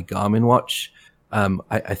Bluetooth to my Garmin watch.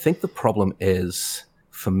 I think the problem is,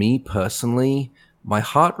 for me personally, my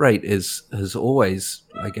heart rate has always,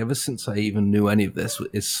 like ever since I even knew any of this,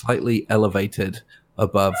 is slightly elevated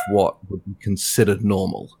above what would be considered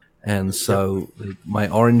normal. And so my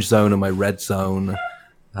orange zone and my red zone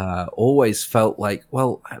always felt like,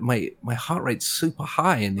 well, my heart rate's super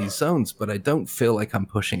high in these zones, but I don't feel like I'm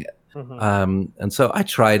pushing it. And so I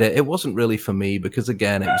tried it. It wasn't really for me because,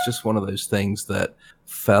 again, it was just one of those things that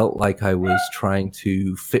felt like I was trying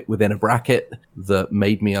to fit within a bracket that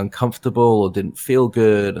made me uncomfortable or didn't feel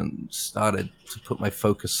good, and started to put my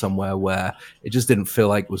focus somewhere where it just didn't feel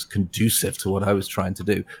like it was conducive to what I was trying to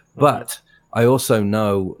do. But I also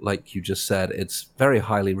know, like you just said, it's very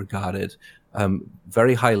highly regarded.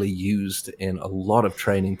 Very highly used in a lot of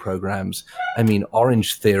training programs. I mean,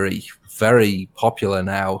 Orange Theory, very popular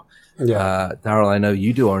now. Yeah, Daryl, I know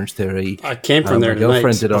you do Orange Theory. I came from there. My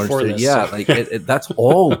girlfriend did Orange Theory. Yeah, like that's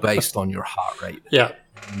all based on your heart rate. Yeah,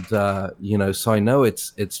 and so I know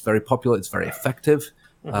it's very popular. It's very effective,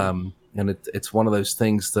 and it's one of those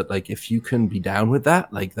things that, like, if you can be down with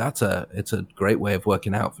that, like it's a great way of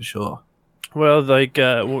working out for sure. Well, like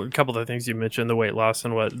a couple of the things you mentioned, the weight loss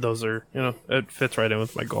and what those are, it fits right in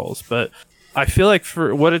with my goals. But I feel like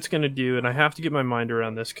for what it's going to do, and I have to get my mind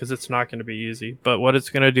around this because it's not going to be easy, but what it's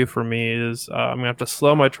going to do for me is I'm going to have to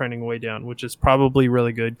slow my training way down, which is probably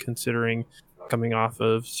really good considering coming off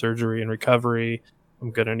of surgery and recovery.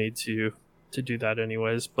 I'm going to need to do that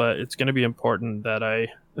anyways, but it's going to be important that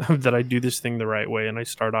I do this thing the right way and I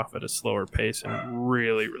start off at a slower pace and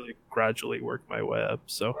really, really gradually work my way up.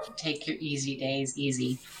 So take your easy days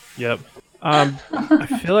easy. Yep. I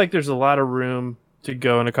feel like there's a lot of room to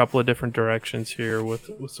go in a couple of different directions here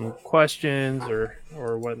with some questions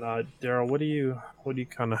or whatnot. Daryl, what do you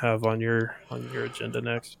kind of have on your agenda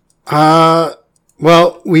next?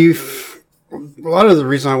 Well, a lot of the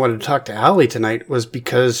reason I wanted to talk to Ali tonight was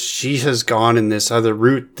because she has gone in this other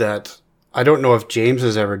route that I don't know if James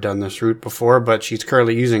has ever done this route before, but she's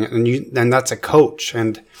currently using it, and that's a coach,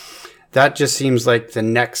 and that just seems like the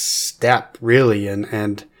next step, really.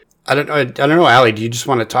 And I don't know, Ali, do you just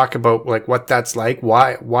want to talk about like what that's like?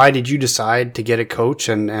 Why did you decide to get a coach,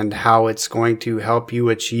 and how it's going to help you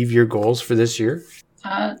achieve your goals for this year?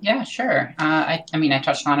 Yeah, sure. I mean, I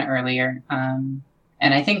touched on it earlier, and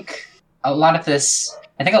I think a lot of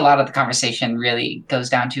the conversation really goes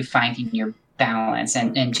down to finding your balance,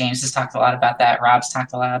 and James has talked a lot about that. Rob's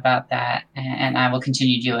talked a lot about that, and I will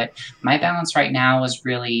continue to do it. My balance right now is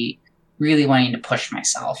really, really wanting to push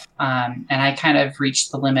myself, and I kind of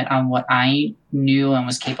reached the limit on what I knew and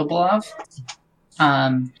was capable of.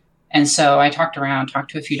 And so I talked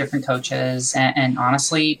to a few different coaches, and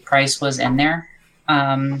honestly, price was in there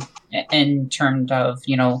in terms of,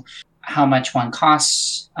 how much one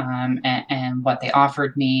costs, and what they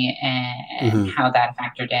offered me, and how that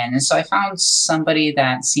factored in. And so I found somebody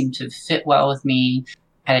that seemed to fit well with me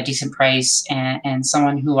at a decent price, and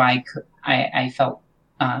someone who I felt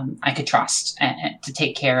I could trust to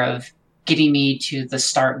take care of getting me to the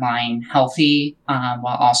start line healthy,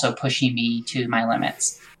 while also pushing me to my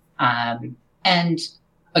limits. And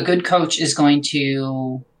a good coach is going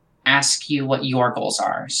to ask you what your goals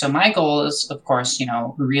are. So my goal is, of course,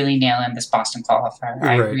 really nail in this Boston qualifier.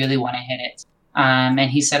 Right. I really want to hit it. And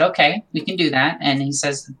he said, okay, we can do that. And he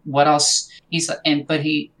says, what else? He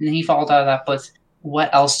followed that up with,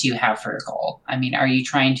 what else do you have for a goal? I mean, are you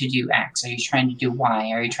trying to do X? Are you trying to do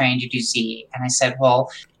Y? Are you trying to do Z? And I said,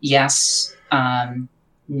 well, yes,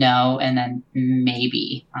 no, and then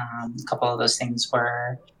maybe. A couple of those things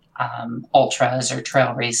were ultras or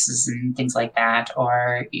trail races and things like that,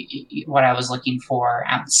 or what I was looking for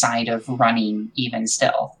outside of running even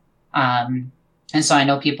still. And so I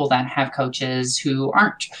know people that have coaches who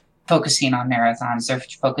aren't focusing on marathons, they're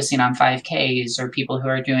focusing on 5Ks, or people who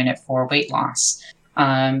are doing it for weight loss.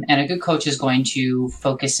 And a good coach is going to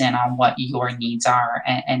focus in on what your needs are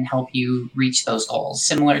and help you reach those goals,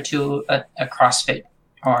 similar to a CrossFit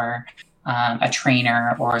or a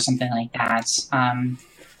trainer or something like that.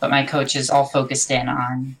 But my coach is all focused in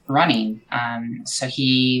on running. So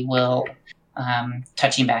he will,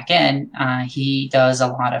 touching back in, he does a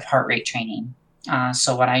lot of heart rate training.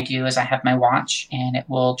 So what I do is I have my watch, and it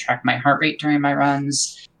will track my heart rate during my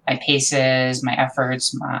runs, my paces, my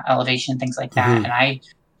efforts, my elevation, things like that. And I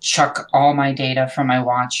chuck all my data from my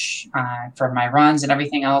watch, for my runs and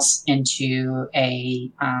everything else, into a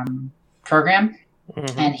program.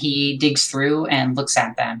 And he digs through and looks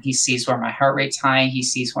at them. He sees where my heart rate's high. He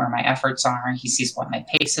sees where my efforts are. He sees what my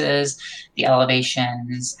pace is, the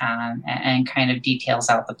elevations, and kind of details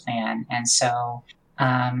out the plan. And so,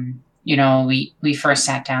 we first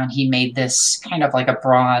sat down. He made this kind of like a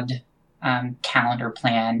broad calendar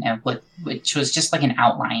plan, which was just like an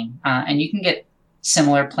outline. And you can get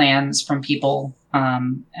similar plans from people,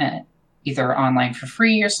 either online for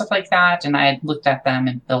free or stuff like that. And I had looked at them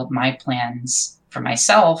and built my plans for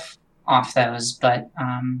myself off those. But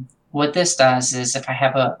what this does is, if I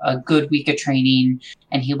have a good week of training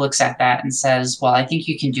and he looks at that and says, well, I think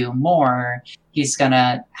you can do more, he's going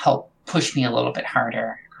to help push me a little bit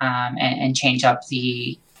harder, and change up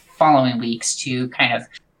the following weeks to kind of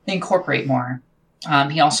incorporate more.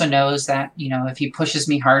 He also knows that, if he pushes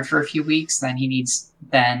me hard for a few weeks, then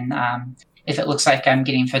if it looks like I'm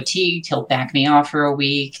getting fatigued, he'll back me off for a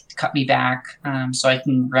week, cut me back, so I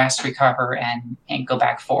can rest, recover, and go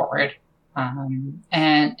back forward.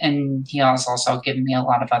 And he has also given me a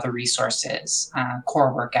lot of other resources,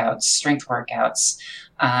 core workouts, strength workouts,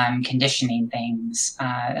 conditioning things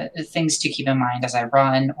to keep in mind as I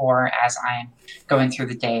run or as I'm going through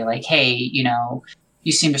the day. Like, hey,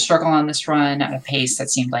 you seem to struggle on this run at a pace that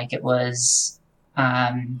seemed like it was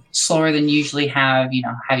slower than you usually have.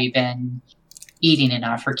 Have you been eating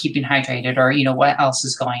enough or keeping hydrated, or what else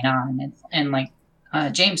is going on? And like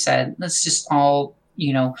James said, let's just all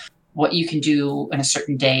what you can do in a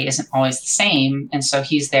certain day isn't always the same, and so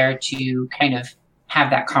he's there to kind of have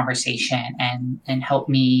that conversation and help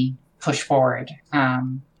me push forward.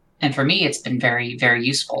 And for me, it's been very, very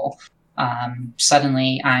useful.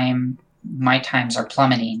 Suddenly my times are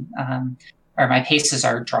plummeting, or my paces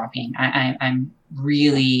are dropping. I'm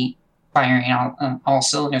really firing all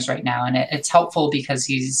cylinders right now. And it's helpful because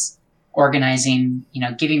he's organizing,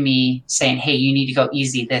 giving me, saying, hey, you need to go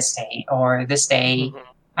easy this day, or this day,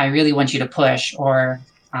 I really want you to push, or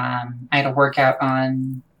I had a workout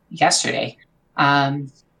on yesterday.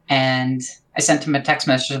 And I sent him a text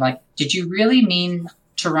message like, did you really mean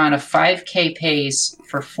to run a 5K pace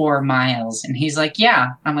for 4 miles? And he's like,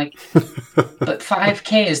 yeah. I'm like, but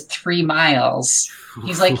 5K is 3 miles.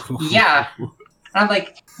 He's like, yeah. And I'm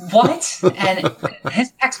like, what? And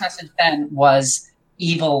his text message then was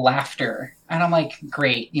evil laughter. And I'm like,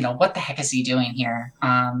 great. What the heck is he doing here?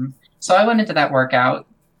 So I went into that workout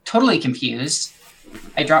totally confused.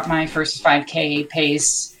 I dropped my first 5K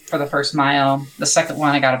pace for the first mile. The second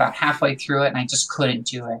one, I got about halfway through it and I just couldn't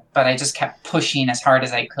do it. But I just kept pushing as hard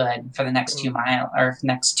as I could for the next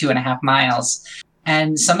 2.5 miles.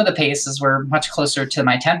 And some of the paces were much closer to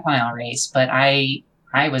my 10-mile race, but I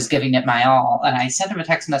was giving it my all. And I sent him a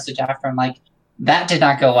text message after. I'm like, that did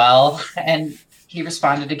not go well. And he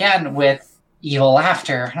responded again with evil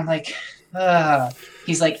laughter. And I'm like,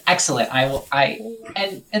 he's like, excellent.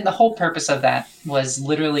 And the whole purpose of that was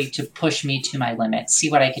literally to push me to my limit, see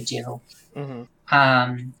what I could do.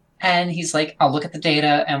 And he's like, I'll look at the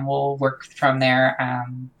data and we'll work from there.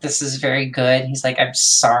 This is very good. He's like, I'm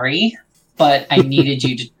sorry, but I needed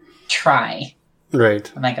you to try.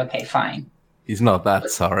 Right. I'm like, okay, fine. He's not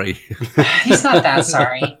that sorry. He's not that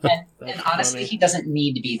sorry. And honestly, funny. he doesn't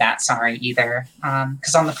need to be that sorry either.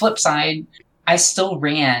 Because on the flip side, I still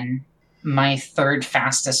ran my third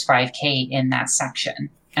fastest 5K in that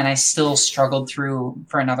section. And I still struggled through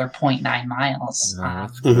for another 0.9 miles. No,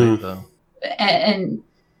 that's great, though. And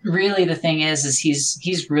really the thing is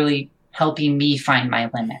he's really helping me find my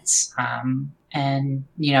limits. And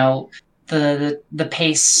you know, the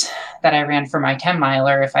pace that I ran for my 10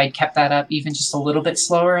 miler, if I'd kept that up even just a little bit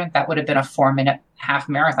slower, that would have been a 4-minute half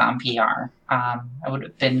marathon PR. I would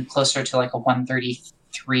have been closer to like a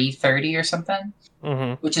 1:33:30 or something,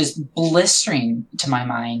 which is blistering to my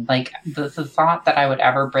mind. Like the thought that I would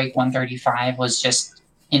ever break 1:35 was just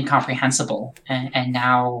incomprehensible. And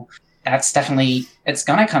now that's definitely, it's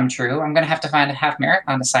going to come true. I'm going to have to find a half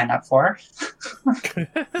marathon to sign up for.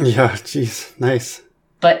 Yeah, jeez. Nice.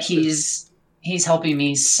 But he's helping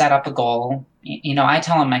me set up a goal. You know, I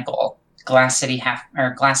tell him my goal: Glass City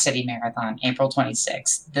Marathon, April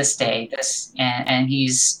 26th, this day, and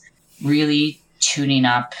he's really tuning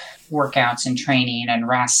up workouts and training and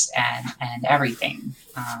rest and everything.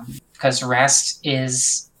 Because rest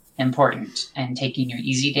is important, and taking your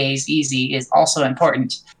easy days easy is also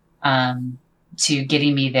important. To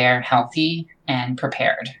getting me there healthy and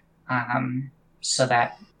prepared, so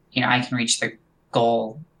that, you know, I can reach the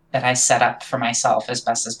goal that I set up for myself as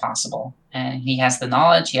best as possible. And he has the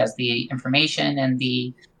knowledge, he has the information, and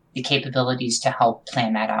the capabilities to help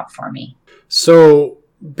plan that out for me. So,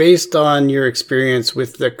 based on your experience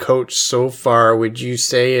with the coach so far, would you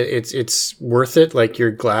say it's worth it? Like,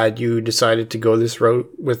 you're glad you decided to go this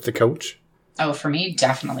route with the coach? Oh, for me,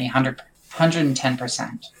 definitely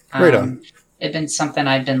 110%. Right on. It'd been something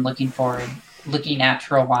I'd been looking at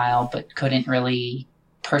for a while, but couldn't really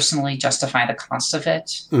personally justify the cost of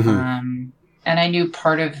it. And I knew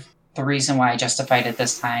part of the reason why I justified it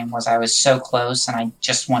this time was I was so close and I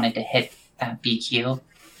just wanted to hit that BQ.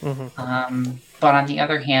 But on the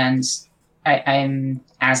other hand,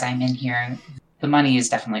 as I'm in here, the money is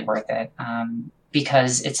definitely worth it,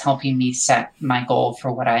 because it's helping me set my goal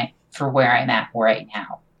for where I'm at right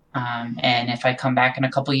now. And if I come back in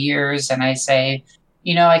a couple years and I say,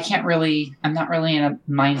 you know, I'm not really in a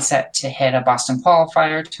mindset to hit a Boston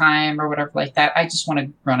qualifier time or whatever like that. I just want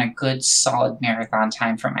to run a good, solid marathon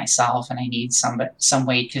time for myself, and I need some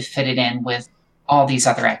way to fit it in with all these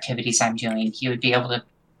other activities I'm doing. He would be able to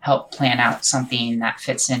help plan out something that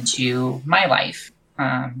fits into my life,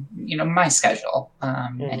 you know, my schedule,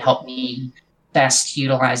 and help me best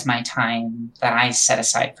utilize my time that I set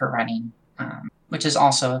aside for running, which is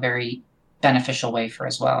also a very beneficial way for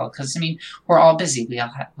as well. Because, I mean, we're all busy.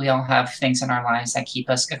 We all have things in our lives that keep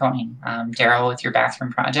us going. Daryl, with your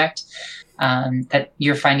bathroom project, that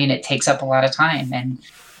you're finding it takes up a lot of time. And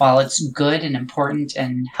while it's good and important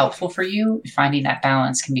and helpful for you, finding that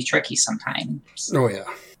balance can be tricky sometimes. Oh, yeah.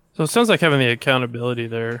 So it sounds like having the accountability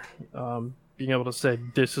there, being able to say,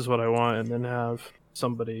 this is what I want, and then have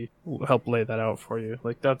somebody help lay that out for you.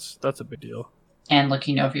 Like, that's a big deal. And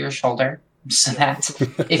looking over your shoulder, so that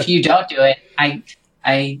if you don't do it,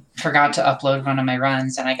 I forgot to upload one of my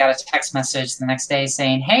runs, and I got a text message the next day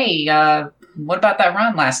saying, hey, what about that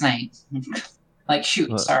run last night? Like,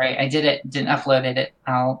 shoot, sorry, I didn't upload it.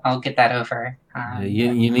 I'll get that over.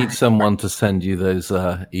 You need someone to send you those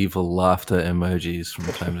evil laughter emojis from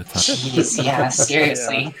time to time. Jeez, yeah,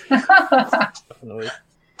 seriously. Definitely.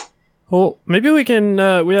 Well, maybe we can.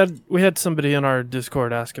 We had somebody in our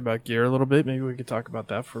Discord ask about gear a little bit. Maybe we could talk about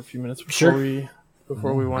that for a few minutes before we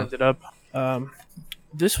wind it up.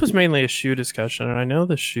 This was mainly a shoe discussion, and I know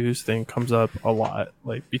the shoes thing comes up a lot,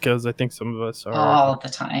 like, because I think some of us are all the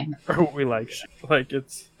time. We like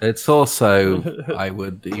it's. It's also I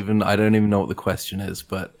don't even know what the question is,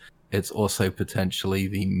 but it's also potentially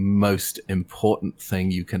the most important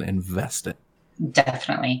thing you can invest in.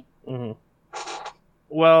 Definitely. Mm-hmm.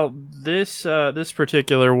 Well, this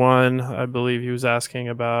particular one, I believe he was asking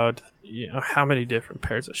about, you know, how many different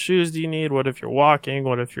pairs of shoes do you need? What if you're walking?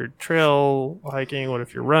 What if you're trail hiking? What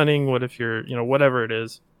if you're running? What if you're, you know, whatever it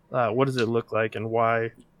is? What does it look like, and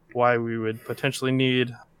why we would potentially need,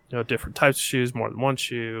 you know, different types of shoes, more than one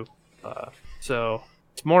shoe? So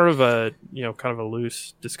it's more of a, you know, kind of a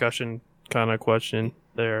loose discussion kind of question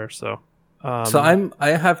there. So I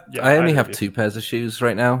only have 2 pairs of shoes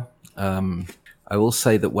right now. I will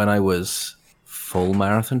say that when I was full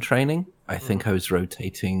marathon training, I think I was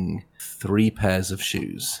rotating 3 pairs of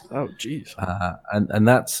shoes. Oh, geez. And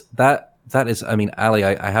that that is, I mean, Ali,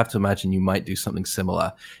 I have to imagine you might do something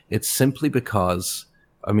similar. It's simply because,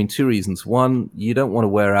 I mean, two reasons. One, you don't want to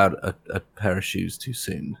wear out a pair of shoes too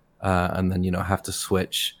soon, and then, have to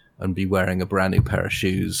switch and be wearing a brand new pair of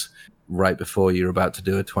shoes right before you're about to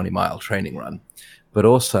do a 20-mile training run. But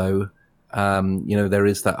also, there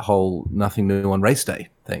is that whole nothing new on race day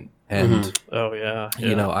thing. And, oh yeah.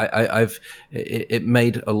 it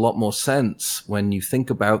made a lot more sense when you think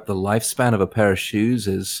about the lifespan of a pair of shoes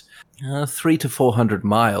is 300 to 400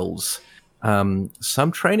 miles.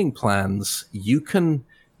 Some training plans, you can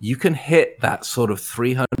hit that sort of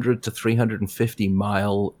 300 to 350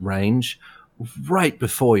 mile range right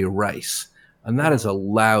before your race. And that is a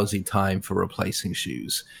lousy time for replacing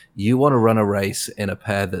shoes. You want to run a race in a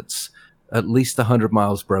pair that's at least 100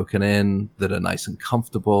 miles broken in, that are nice and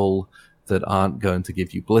comfortable, that aren't going to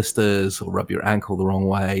give you blisters or rub your ankle the wrong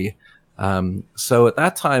way. So at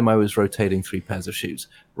that time, I was rotating 3 pairs of shoes.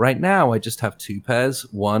 Right now, I just have 2 pairs.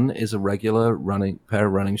 One is a regular pair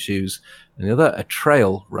of running shoes, and the other a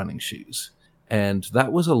trail running shoes. And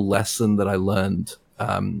that was a lesson that I learned,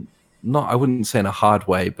 I wouldn't say in a hard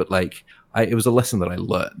way, but it was a lesson that I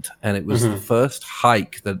learned. And it was the first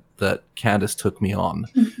hike that Candace took me on,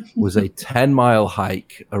 was a 10-mile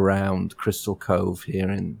hike around Crystal Cove here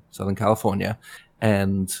in Southern California.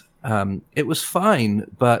 And it was fine,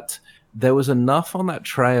 but there was enough on that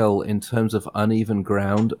trail in terms of uneven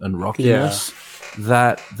ground and rockiness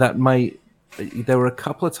that there were a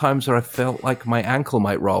couple of times where I felt like my ankle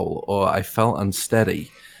might roll or I felt unsteady.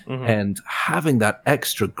 And having that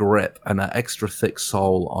extra grip and that extra thick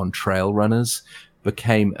sole on trail runners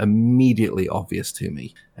became immediately obvious to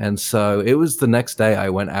me. And so it was the next day I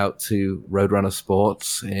went out to Roadrunner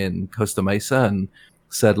Sports in Costa Mesa and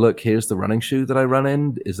said, look, here's the running shoe that I run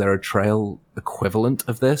in. Is there a trail equivalent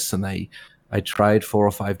of this? And I tried 4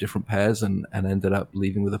 or 5 different pairs and ended up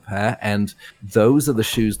leaving with a pair. And those are the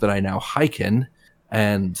shoes that I now hike in.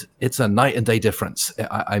 And it's a night and day difference.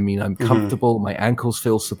 I mean, I'm comfortable. My ankles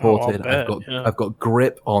feel supported. I've got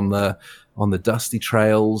grip on the dusty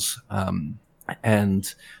trails.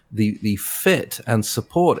 And the fit and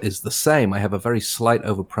support is the same. I have a very slight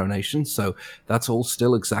overpronation, so that's all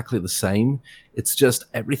still exactly the same. It's just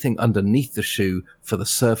everything underneath the shoe for the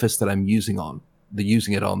surface that I'm using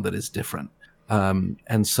it on that is different.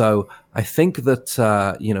 And so I think that,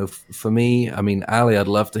 for me, I mean, Ali, I'd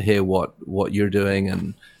love to hear what you're doing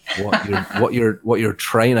and what your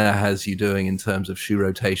trainer has you doing in terms of shoe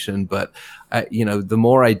rotation. But, the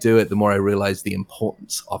more I do it, the more I realize the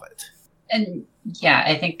importance of it. And yeah,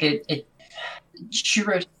 I think shoe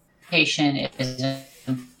rotation is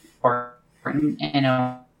important in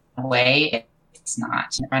a way. It's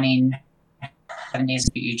not running 7 days,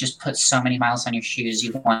 you just put so many miles on your shoes,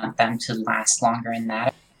 you want them to last longer in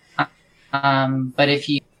that. But if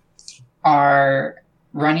you are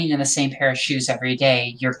running in the same pair of shoes every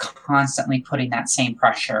day, you're constantly putting that same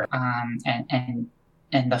pressure. And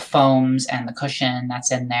the foams and the cushion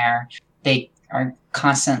that's in there, they are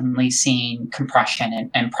constantly seeing compression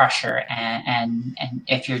and pressure. And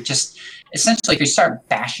if you're just, essentially, if you start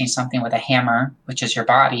bashing something with a hammer, which is your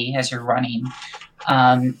body as you're running,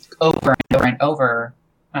 over and over and over,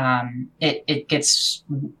 it gets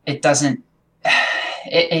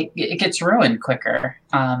ruined quicker.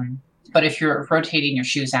 But if you're rotating your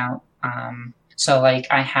shoes out, so like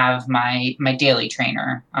I have my daily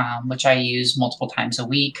trainer, which I use multiple times a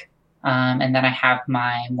week. And then I have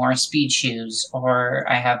my more speed shoes, or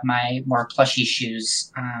I have my more plushy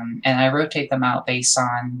shoes. And I rotate them out based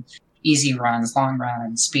on easy runs, long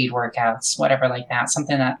runs, speed workouts, whatever like that,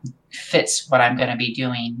 something that fits what I'm going to be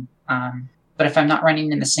doing. But if I'm not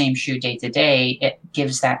running in the same shoe day to day, it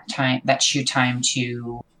gives that shoe time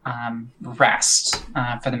to rest,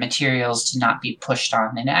 for the materials to not be pushed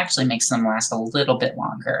on, and it actually makes them last a little bit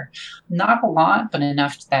longer. Not a lot, but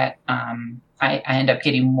enough that I end up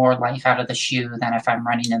getting more life out of the shoe than if I'm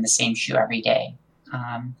running in the same shoe every day,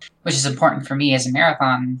 which is important for me as a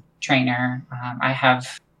marathon trainer. I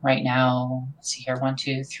have right now, let's see here, 1,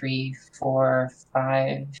 2, 3, 4,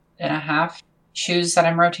 5 and a half shoes that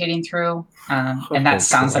I'm rotating through. And that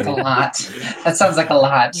sounds like a lot. That sounds like a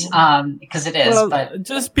lot, because it is. Well, but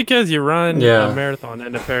just because you run a marathon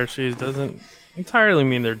in a pair of shoes doesn't entirely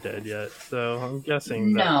mean they're dead yet. So I'm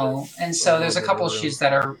guessing no. And so there's a couple of shoes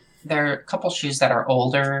that are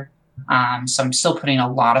older. So I'm still putting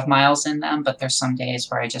a lot of miles in them, but there's some days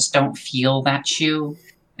where I just don't feel that shoe.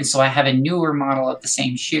 And so I have a newer model of the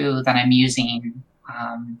same shoe that I'm using,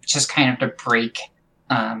 just kind of to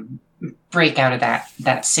break out of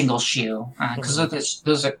that single shoe, because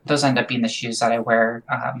those end up being the shoes that I wear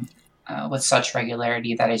with such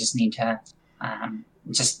regularity that I just need to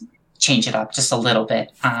just change it up just a little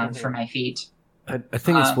bit for my feet. I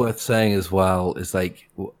think it's worth saying as well is like,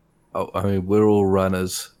 I mean, we're all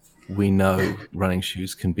runners. We know running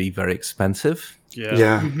shoes can be very expensive.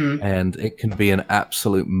 Yeah. And it can be an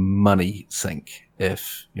absolute money sink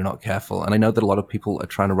if you're not careful. And I know that a lot of people are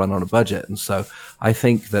trying to run on a budget. And so I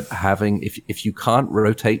think that having, if you can't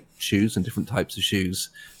rotate shoes and different types of shoes,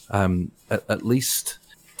 at least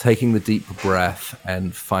taking the deep breath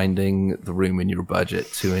and finding the room in your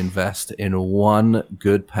budget to invest in one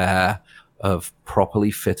good pair of properly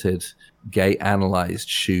fitted, gait analyzed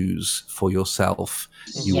shoes for yourself.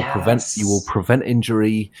 You will prevent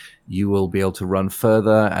injury. You will be able to run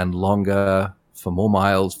further and longer for more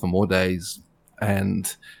miles, for more days.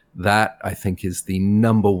 And that, I think, is the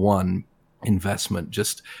number one investment.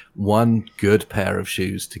 Just one good pair of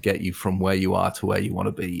shoes to get you from where you are to where you want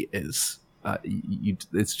to be is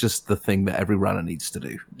it's just the thing that every runner needs to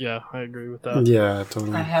do. Yeah, I agree with that. Yeah,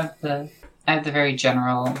 totally. I have the very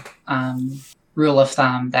general rule of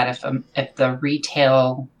thumb that if the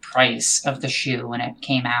retail price of the shoe when it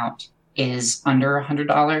came out is under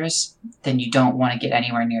 $100, then you don't want to get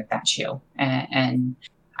anywhere near that shoe. And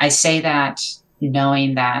I say that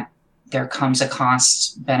knowing that there comes a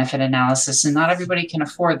cost benefit analysis, and not everybody can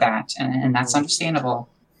afford that, and that's understandable.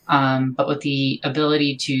 But with the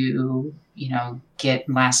ability to, get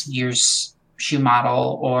last year's shoe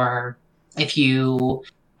model, or if you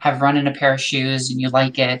have run in a pair of shoes and you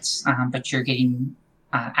like it, but you're getting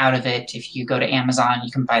out of it, if you go to Amazon,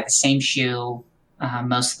 you can buy the same shoe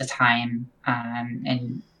most of the time,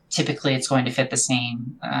 and typically it's going to fit the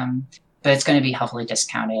same, but it's going to be heavily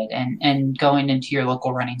discounted. And going into your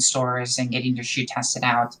local running stores and getting your shoe tested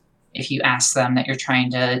out, if you ask them that you're trying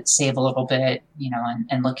to save a little bit,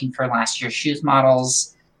 and looking for last year's shoes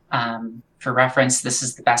models, for reference, this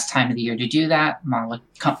is the best time of the year to do that.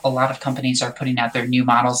 A lot of companies are putting out their new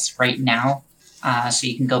models right now, so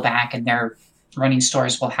you can go back and their running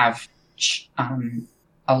stores will have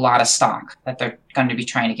a lot of stock that they're going to be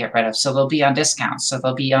trying to get rid of. So they'll be on discount. So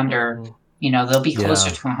they'll be under, they'll be closer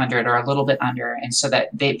to 100 or a little bit under, and so that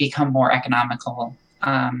they become more economical.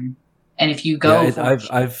 And if you go,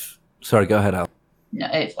 sorry, go ahead, Al.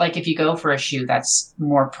 If you go for a shoe that's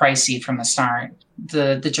more pricey from the start,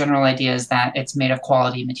 the general idea is that it's made of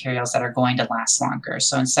quality materials that are going to last longer.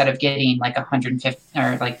 So instead of getting like 150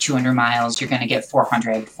 or like 200 miles, you're going to get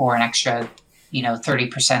 400 for an extra,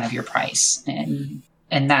 30% of your price.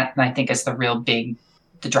 And that, I think, is the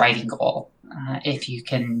driving goal, if you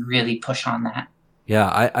can really push on that.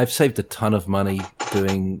 Yeah, I've saved a ton of money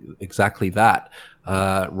doing exactly that.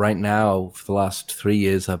 Right now, for the last 3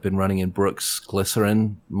 years, I've been running in Brooks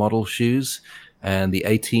Glycerin model shoes, and the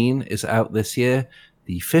 18 is out this year.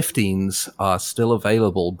 The 15s are still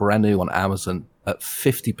available brand new on Amazon at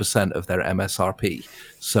 50% of their MSRP.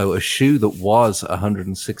 So a shoe that was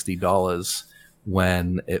 $160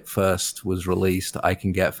 when it first was released, I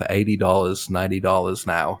can get for $80, $90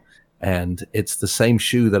 now. And it's the same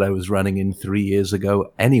shoe that I was running in 3 years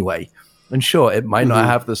ago anyway. And sure, it might not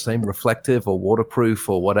have the same reflective or waterproof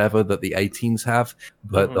or whatever that the 18s have,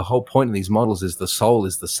 but the whole point of these models is the sole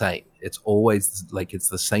is the same. It's always like it's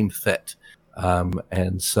the same fit.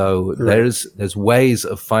 And so there's ways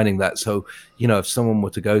of finding that. So, if someone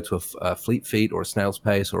were to go to a Fleet Feet or a Snail's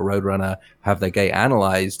Pace or a Roadrunner, have their gait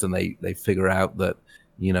analyzed, and they figure out that,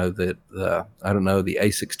 the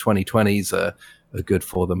ASICS 2020s are good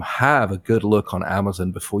for them, have a good look on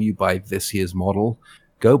Amazon before you buy this year's model.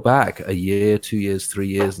 Go back a year, 2 years, 3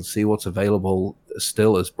 years, and see what's available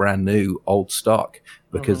still as brand new, old stock.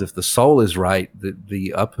 Because if the sole is right,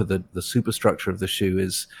 the superstructure of the shoe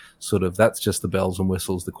is that's just the bells and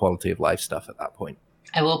whistles, the quality of life stuff at that point.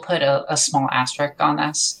 I will put a small asterisk on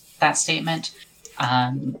that statement.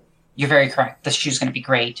 You're very correct. The shoe's going to be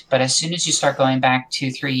great. But as soon as you start going back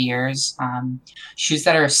 2-3 years, shoes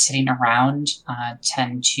that are sitting around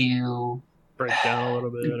tend to break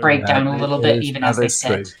down a little bit, even as they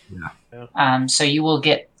sit. Yeah. So you will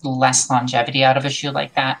get less longevity out of a shoe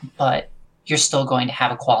like that, but you're still going to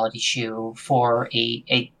have a quality shoe for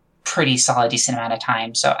a pretty solid, decent amount of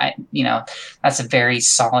time. So that's a very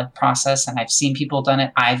solid process, and I've seen people done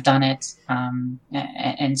it. I've done it,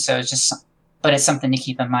 and so but it's something to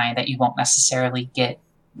keep in mind that you won't necessarily get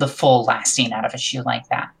the full lasting out of a shoe like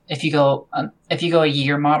that. If you go a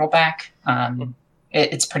year model back,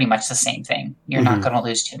 it's pretty much the same thing. You're not going to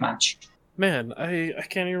lose too much. Man, I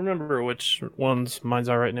can't even remember which ones mine's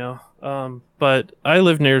are right now. But I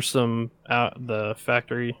live near some the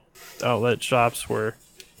factory outlet shops where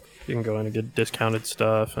you can go in and get discounted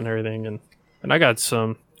stuff and everything. And I got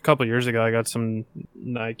a couple years ago, I got some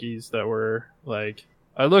Nikes that were like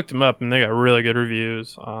I looked them up and they got really good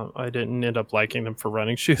reviews. I didn't end up liking them for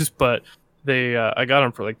running shoes, but they I got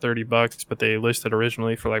them for like $30, but they listed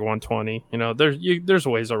originally for like 120. You know, there's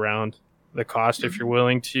ways around the cost if you're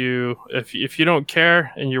willing to. If you don't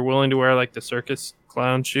care and you're willing to wear like the circus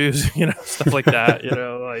clown shoes, you know, stuff like that. You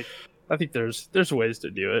know, like I think there's ways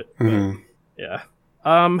to do it. Mm-hmm. Yeah.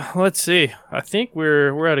 Let's see. I think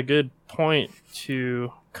we're at a good point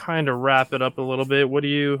to kind of wrap it up a little bit.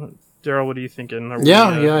 Daryl, what are you thinking?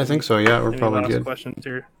 I think so. Yeah, we're any probably last good. questions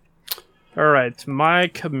here? All right. My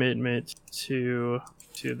commitment to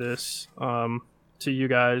this, to you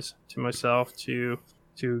guys, to myself, to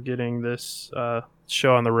getting this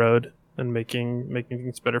show on the road and making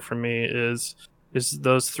things better for me is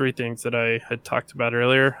those three things that I had talked about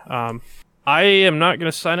earlier. I am not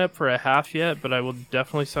going to sign up for a half yet, but I will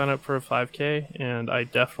definitely sign up for a 5K, and I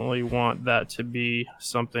definitely want that to be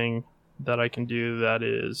something that I can do that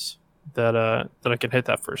I can hit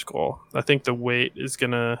that first goal. I think the weight is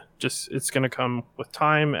it's gonna come with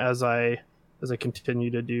time as I continue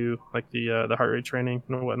to do like the heart rate training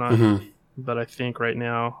and whatnot. Mm-hmm. But I think right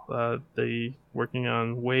now the working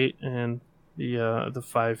on weight and the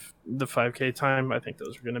 5K time, I think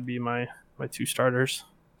those are gonna be my two starters.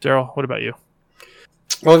 Daryl, what about you?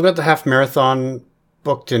 Well, I've got the half marathon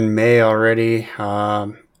booked in May already.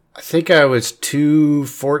 I think I was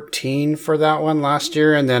 2:14 for that one last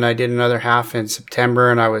year, and then I did another half in September,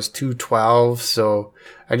 and I was 2:12. So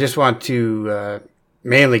I just want to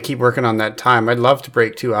mainly keep working on that time. I'd love to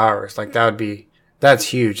break 2 hours. Like that's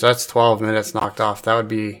huge. That's 12 minutes knocked off. That'd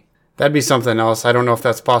be something else. I don't know if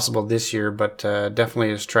that's possible this year, but definitely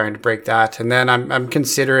is trying to break that. And then I'm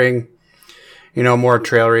considering, more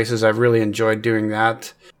trail races. I've really enjoyed doing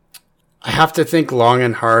that. I have to think long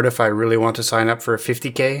and hard if I really want to sign up for a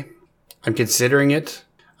 50K. I'm considering it.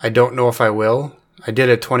 I don't know if I will. I did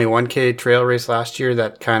a 21K trail race last year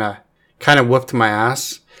that kind of whooped my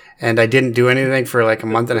ass, and I didn't do anything for like a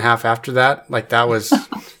month and a half after that. Like that was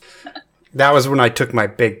when I took my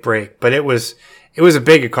big break, but it was a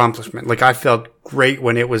big accomplishment. Like I felt great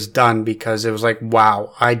when it was done because it was like,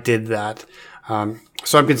 wow, I did that.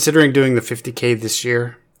 So I'm considering doing the 50K this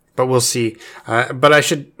year, but we'll see. But I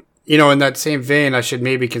should, in that same vein, I should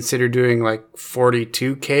maybe consider doing like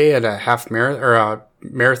 42K at a half marathon or a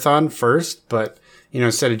marathon first, but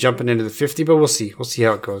instead of jumping into the 50, but we'll see. We'll see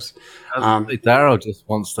how it goes. Daryl just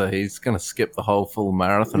he's going to skip the whole full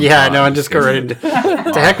marathon. Yeah, I know. I'm just going right into,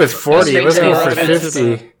 to heck with 40. Let's go for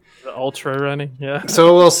 50. The ultra running. Yeah.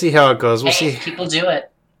 So we'll see how it goes. We'll see. People do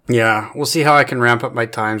it. Yeah. We'll see how I can ramp up my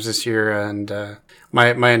times this year and,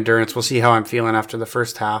 my endurance. We'll see how I'm feeling after the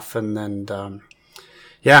first half, and then,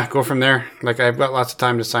 go from there. Like I've got lots of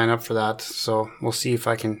time to sign up for that. So we'll see if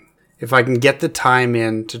I can get the time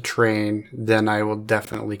in to train, then I will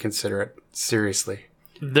definitely consider it seriously.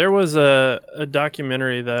 There was a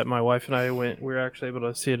documentary that my wife and I we were actually able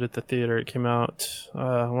to see it at the theater. It came out,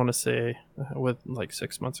 I want to say, with like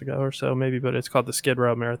 6 months ago or so, maybe. But it's called the Skid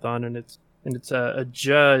Row Marathon, and it's a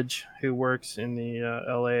judge who works in the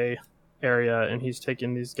LA area, and he's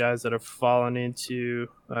taken these guys that have fallen into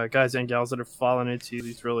guys and gals that have fallen into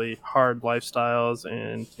these really hard lifestyles,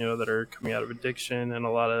 and that are coming out of addiction and a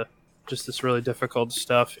lot of just this really difficult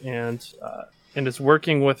stuff, and is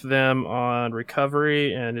working with them on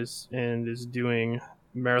recovery, and is doing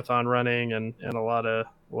marathon running and a lot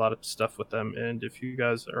of stuff with them. And if you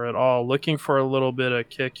guys are at all looking for a little bit of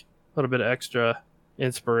kick, a little bit of extra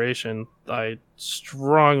inspiration, I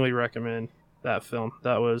strongly recommend that film.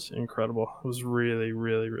 That was incredible. It was really,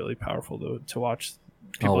 really, really powerful to watch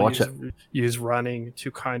people use running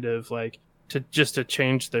to kind of like to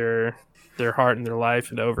change their heart and their life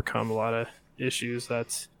and to overcome a lot of issues.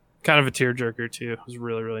 That's kind of a tearjerker too. It was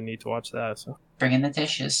really, really neat to watch that. So bring in the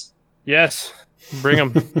dishes. Yes, bring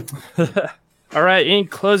them. All right, any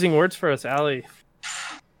closing words for us, Allie?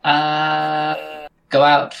 Go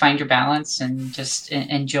out, find your balance, and just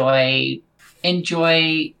enjoy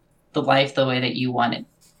the life the way that you want it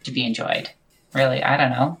to be enjoyed. Really, I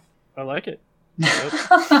don't know. I like it.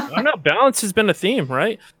 I don't know. Balance has been a theme,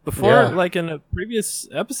 right? Before, like in the previous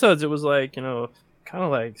episodes, it was like, kind of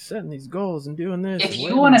like setting these goals and doing this. If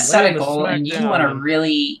you want to set a goal and you want to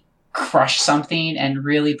really crush something and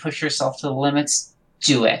really push yourself to the limits,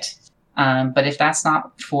 do it. But if that's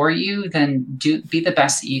not for you, then be the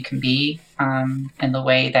best that you can be in the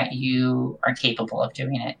way that you are capable of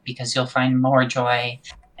doing it, because you'll find more joy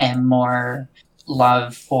and more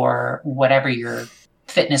love for whatever your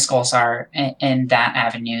fitness goals are in that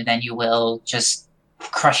avenue than you will just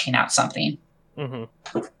crushing out something.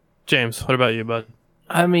 Mm-hmm. James, what about you, bud?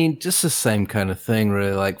 I mean, just the same kind of thing,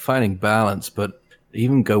 really, like finding balance, but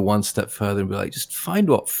even go one step further and be like, just find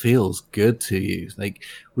what feels good to you. Like,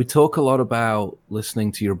 we talk a lot about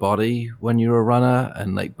listening to your body when you're a runner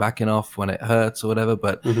and like backing off when it hurts or whatever.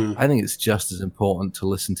 But I think it's just as important to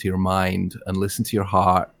listen to your mind and listen to your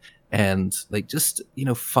heart and like, just,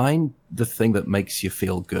 find the thing that makes you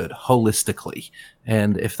feel good holistically.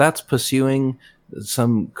 And if that's pursuing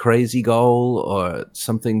some crazy goal or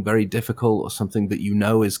something very difficult or something that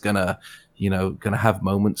is gonna have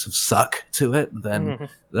moments of suck to it, then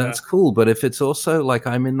that's cool. But if it's also like,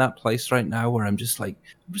 I'm in that place right now where I'm just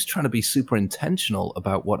trying to be super intentional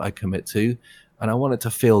about what I commit to, and I want it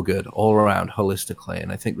to feel good all around holistically.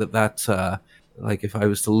 And I think that like, if I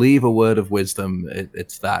was to leave a word of wisdom,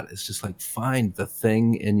 it's just like, find the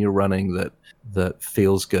thing in your running that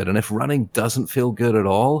feels good. And if running doesn't feel good at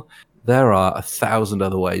all, there are 1,000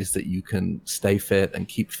 other ways that you can stay fit and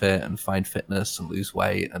keep fit and find fitness and lose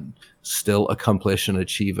weight and still accomplish and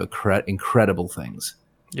achieve incredible things.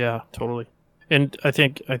 Yeah, totally. And I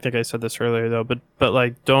think I said this earlier though, but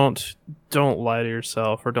like, don't lie to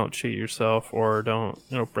yourself, or don't cheat yourself, or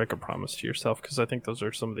don't break a promise to yourself, because I think those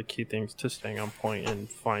are some of the key things to staying on point and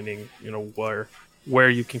finding where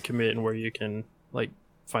you can commit and where you can like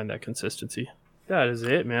find that consistency. That is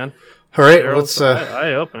it, man. All right, Daryl, let's.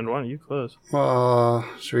 I opened. Why don't you close?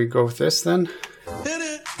 Should we go with this then?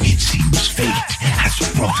 It seems fate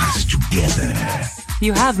has brought us together.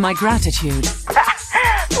 You have my gratitude.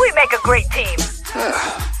 We make a great team.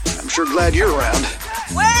 I'm sure glad you're around.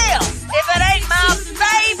 Well, if it ain't my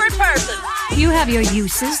favorite person. You have your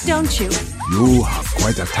uses, don't you? You have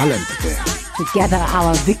quite a talent there. Together,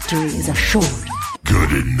 our victory is assured.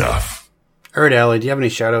 Good enough. All right, Allie, do you have any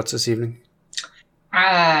shout-outs this evening?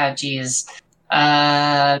 Geez.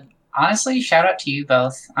 Honestly, shout out to you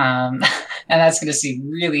both. And that's going to seem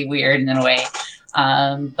really weird in a way.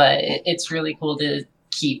 But it's really cool to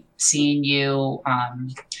keep seeing you.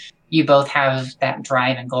 You both have that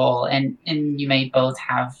drive and goal, and you may both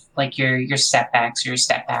have like your setbacks, or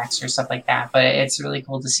stuff like that. But it's really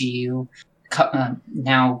cool to see you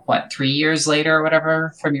now, 3 years later or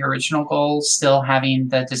whatever, from your original goal, still having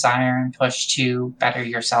the desire and push to better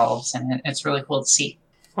yourselves. And it's really cool to see.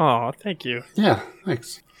 Oh, thank you. Yeah,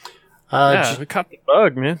 thanks. We caught the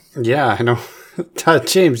bug, man. Yeah, I know.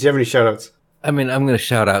 James, do you have any shout-outs? I mean, I'm going to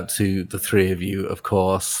shout out to the three of you, of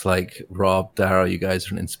course. Like, Rob, Daryl, you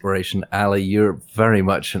guys are an inspiration. Ali, you're very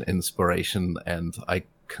much an inspiration, and I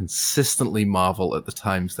consistently marvel at the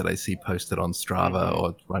times that I see posted on Strava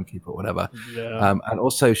or Runkeeper or whatever. Yeah. And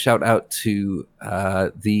also shout out to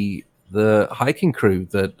the hiking crew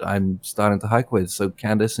that I'm starting to hike with. So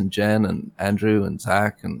Candice and Jen and Andrew and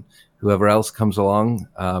Zach and whoever else comes along.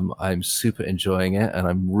 I'm super enjoying it, and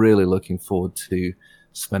I'm really looking forward to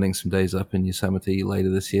spending some days up in Yosemite later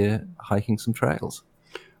this year, hiking some trails.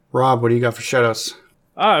 Rob, what do you got for shout-outs?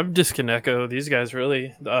 I'm just going to echo these guys,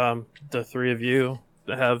 really. The three of you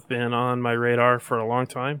have been on my radar for a long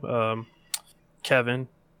time. Kevin,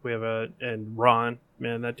 and Ron,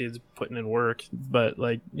 man, that dude's putting in work. But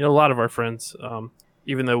a lot of our friends,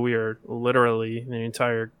 even though we are literally the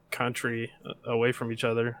entire country away from each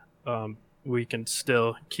other, we can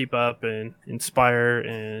still keep up and inspire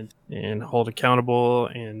and hold accountable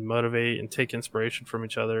and motivate and take inspiration from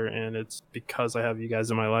each other. And it's because I have you guys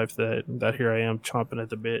in my life that here I am chomping at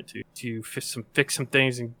the bit to fix some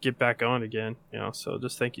things and get back going again. So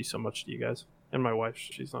just thank you so much to you guys. And my wife,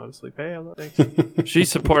 she's not asleep. Hey, hello, thanks. She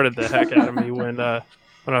supported the heck out of me when I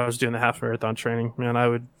was doing the half marathon training. Man, I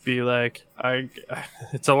would be like,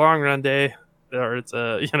 it's a long run day, or it's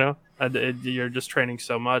you're just training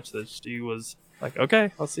so much that she was like,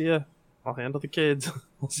 okay, I'll see you. I'll handle the kids.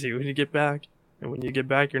 I'll see you when you get back. And when you get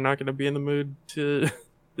back, you're not going to be in the mood to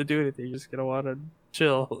do anything. You're just going to want to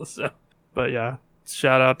chill. So, but yeah,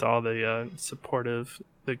 shout out to all the supportive,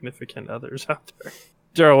 significant others out there.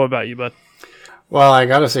 Daryl, what about you, bud? Well, I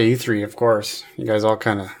gotta say, you three, of course. You guys all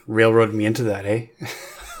kind of railroaded me into that, eh?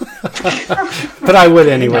 But I would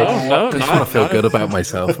anyway. I just want to feel good about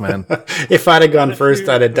myself, man. If I'd have gone first,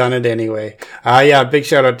 I'd have done it anyway. Yeah, big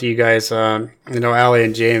shout out to you guys. Ali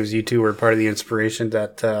and James, you two were part of the inspiration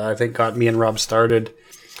that I think got me and Rob started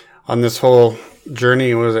on this whole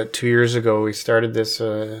journey. Was it 2 years ago? We started this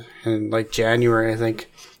in January, I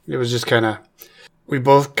think. It was just we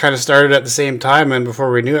both kind of started at the same time, and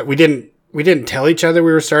before we knew it, we didn't tell each other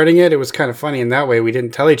we were starting it. It was kind of funny in that way. We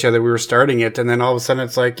didn't tell each other we were starting it, and then all of a sudden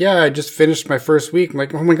it's like, yeah, I just finished my first week. I'm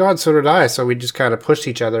like, oh my god, so did I. So we just kind of pushed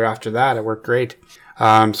each other after that. It worked great.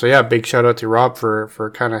 So yeah, big shout out to Rob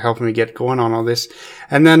for kind of helping me get going on all this.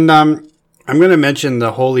 And then I'm going to mention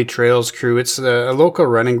the Holy Trails crew. It's a local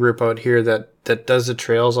running group out here that does the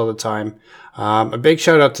trails all the time. A big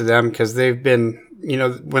shout out to them because they've been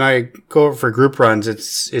when I go for group runs,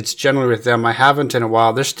 it's generally with them. I haven't in a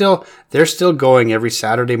while. They're still going every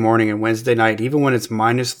Saturday morning and Wednesday night, even when it's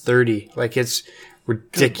minus 30. Like, it's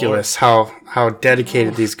ridiculous how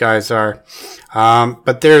dedicated these guys are.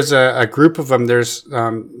 But there's a group of them. There's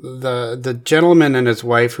the gentleman and his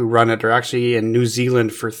wife who run it are actually in New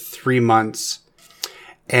Zealand for 3 months,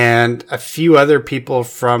 and a few other people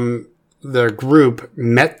from the group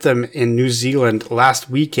met them in New Zealand last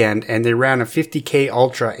weekend, and they ran a 50K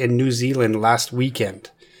ultra in New Zealand last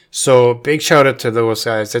weekend. So big shout out to those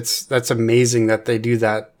guys. That's amazing that they do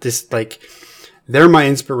that. They're my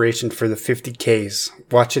inspiration for the 50Ks,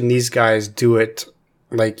 watching these guys do it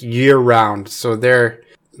like year round. So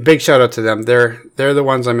big shout out to them. They're the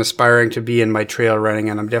ones I'm aspiring to be in my trail running,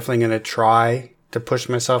 and I'm definitely going to try to push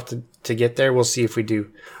myself to get there. We'll see if we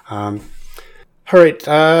do. All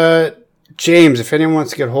right. James, if anyone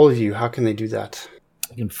wants to get hold of you, how can they do that?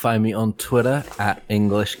 You can find me on Twitter at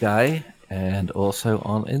English Guy, and also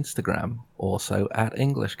on Instagram, also at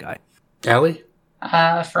English Guy. Allie?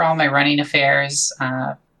 For all my running affairs,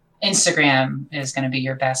 Instagram is going to be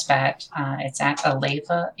your best bet. It's at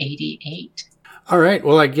Aleva88. All right.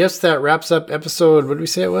 Well, I guess that wraps up episode, what did we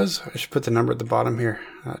say it was? I should put the number at the bottom here.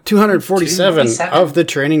 247 of the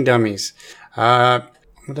Training Dummies.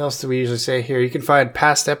 What else do we usually say here? You can find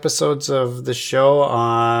past episodes of the show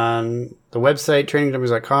on the website,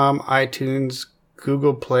 trainingdummies.com, iTunes,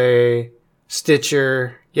 Google Play,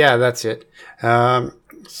 Stitcher. Yeah, that's it.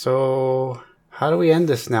 So how do we end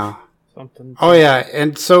this now? Oh, yeah.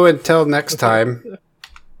 And so until next time.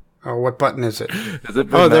 Oh, what button is it?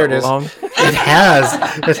 There it is.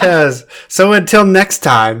 It has. So until next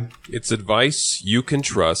time. It's advice you can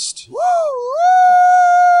trust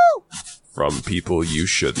from people you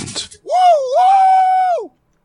shouldn't.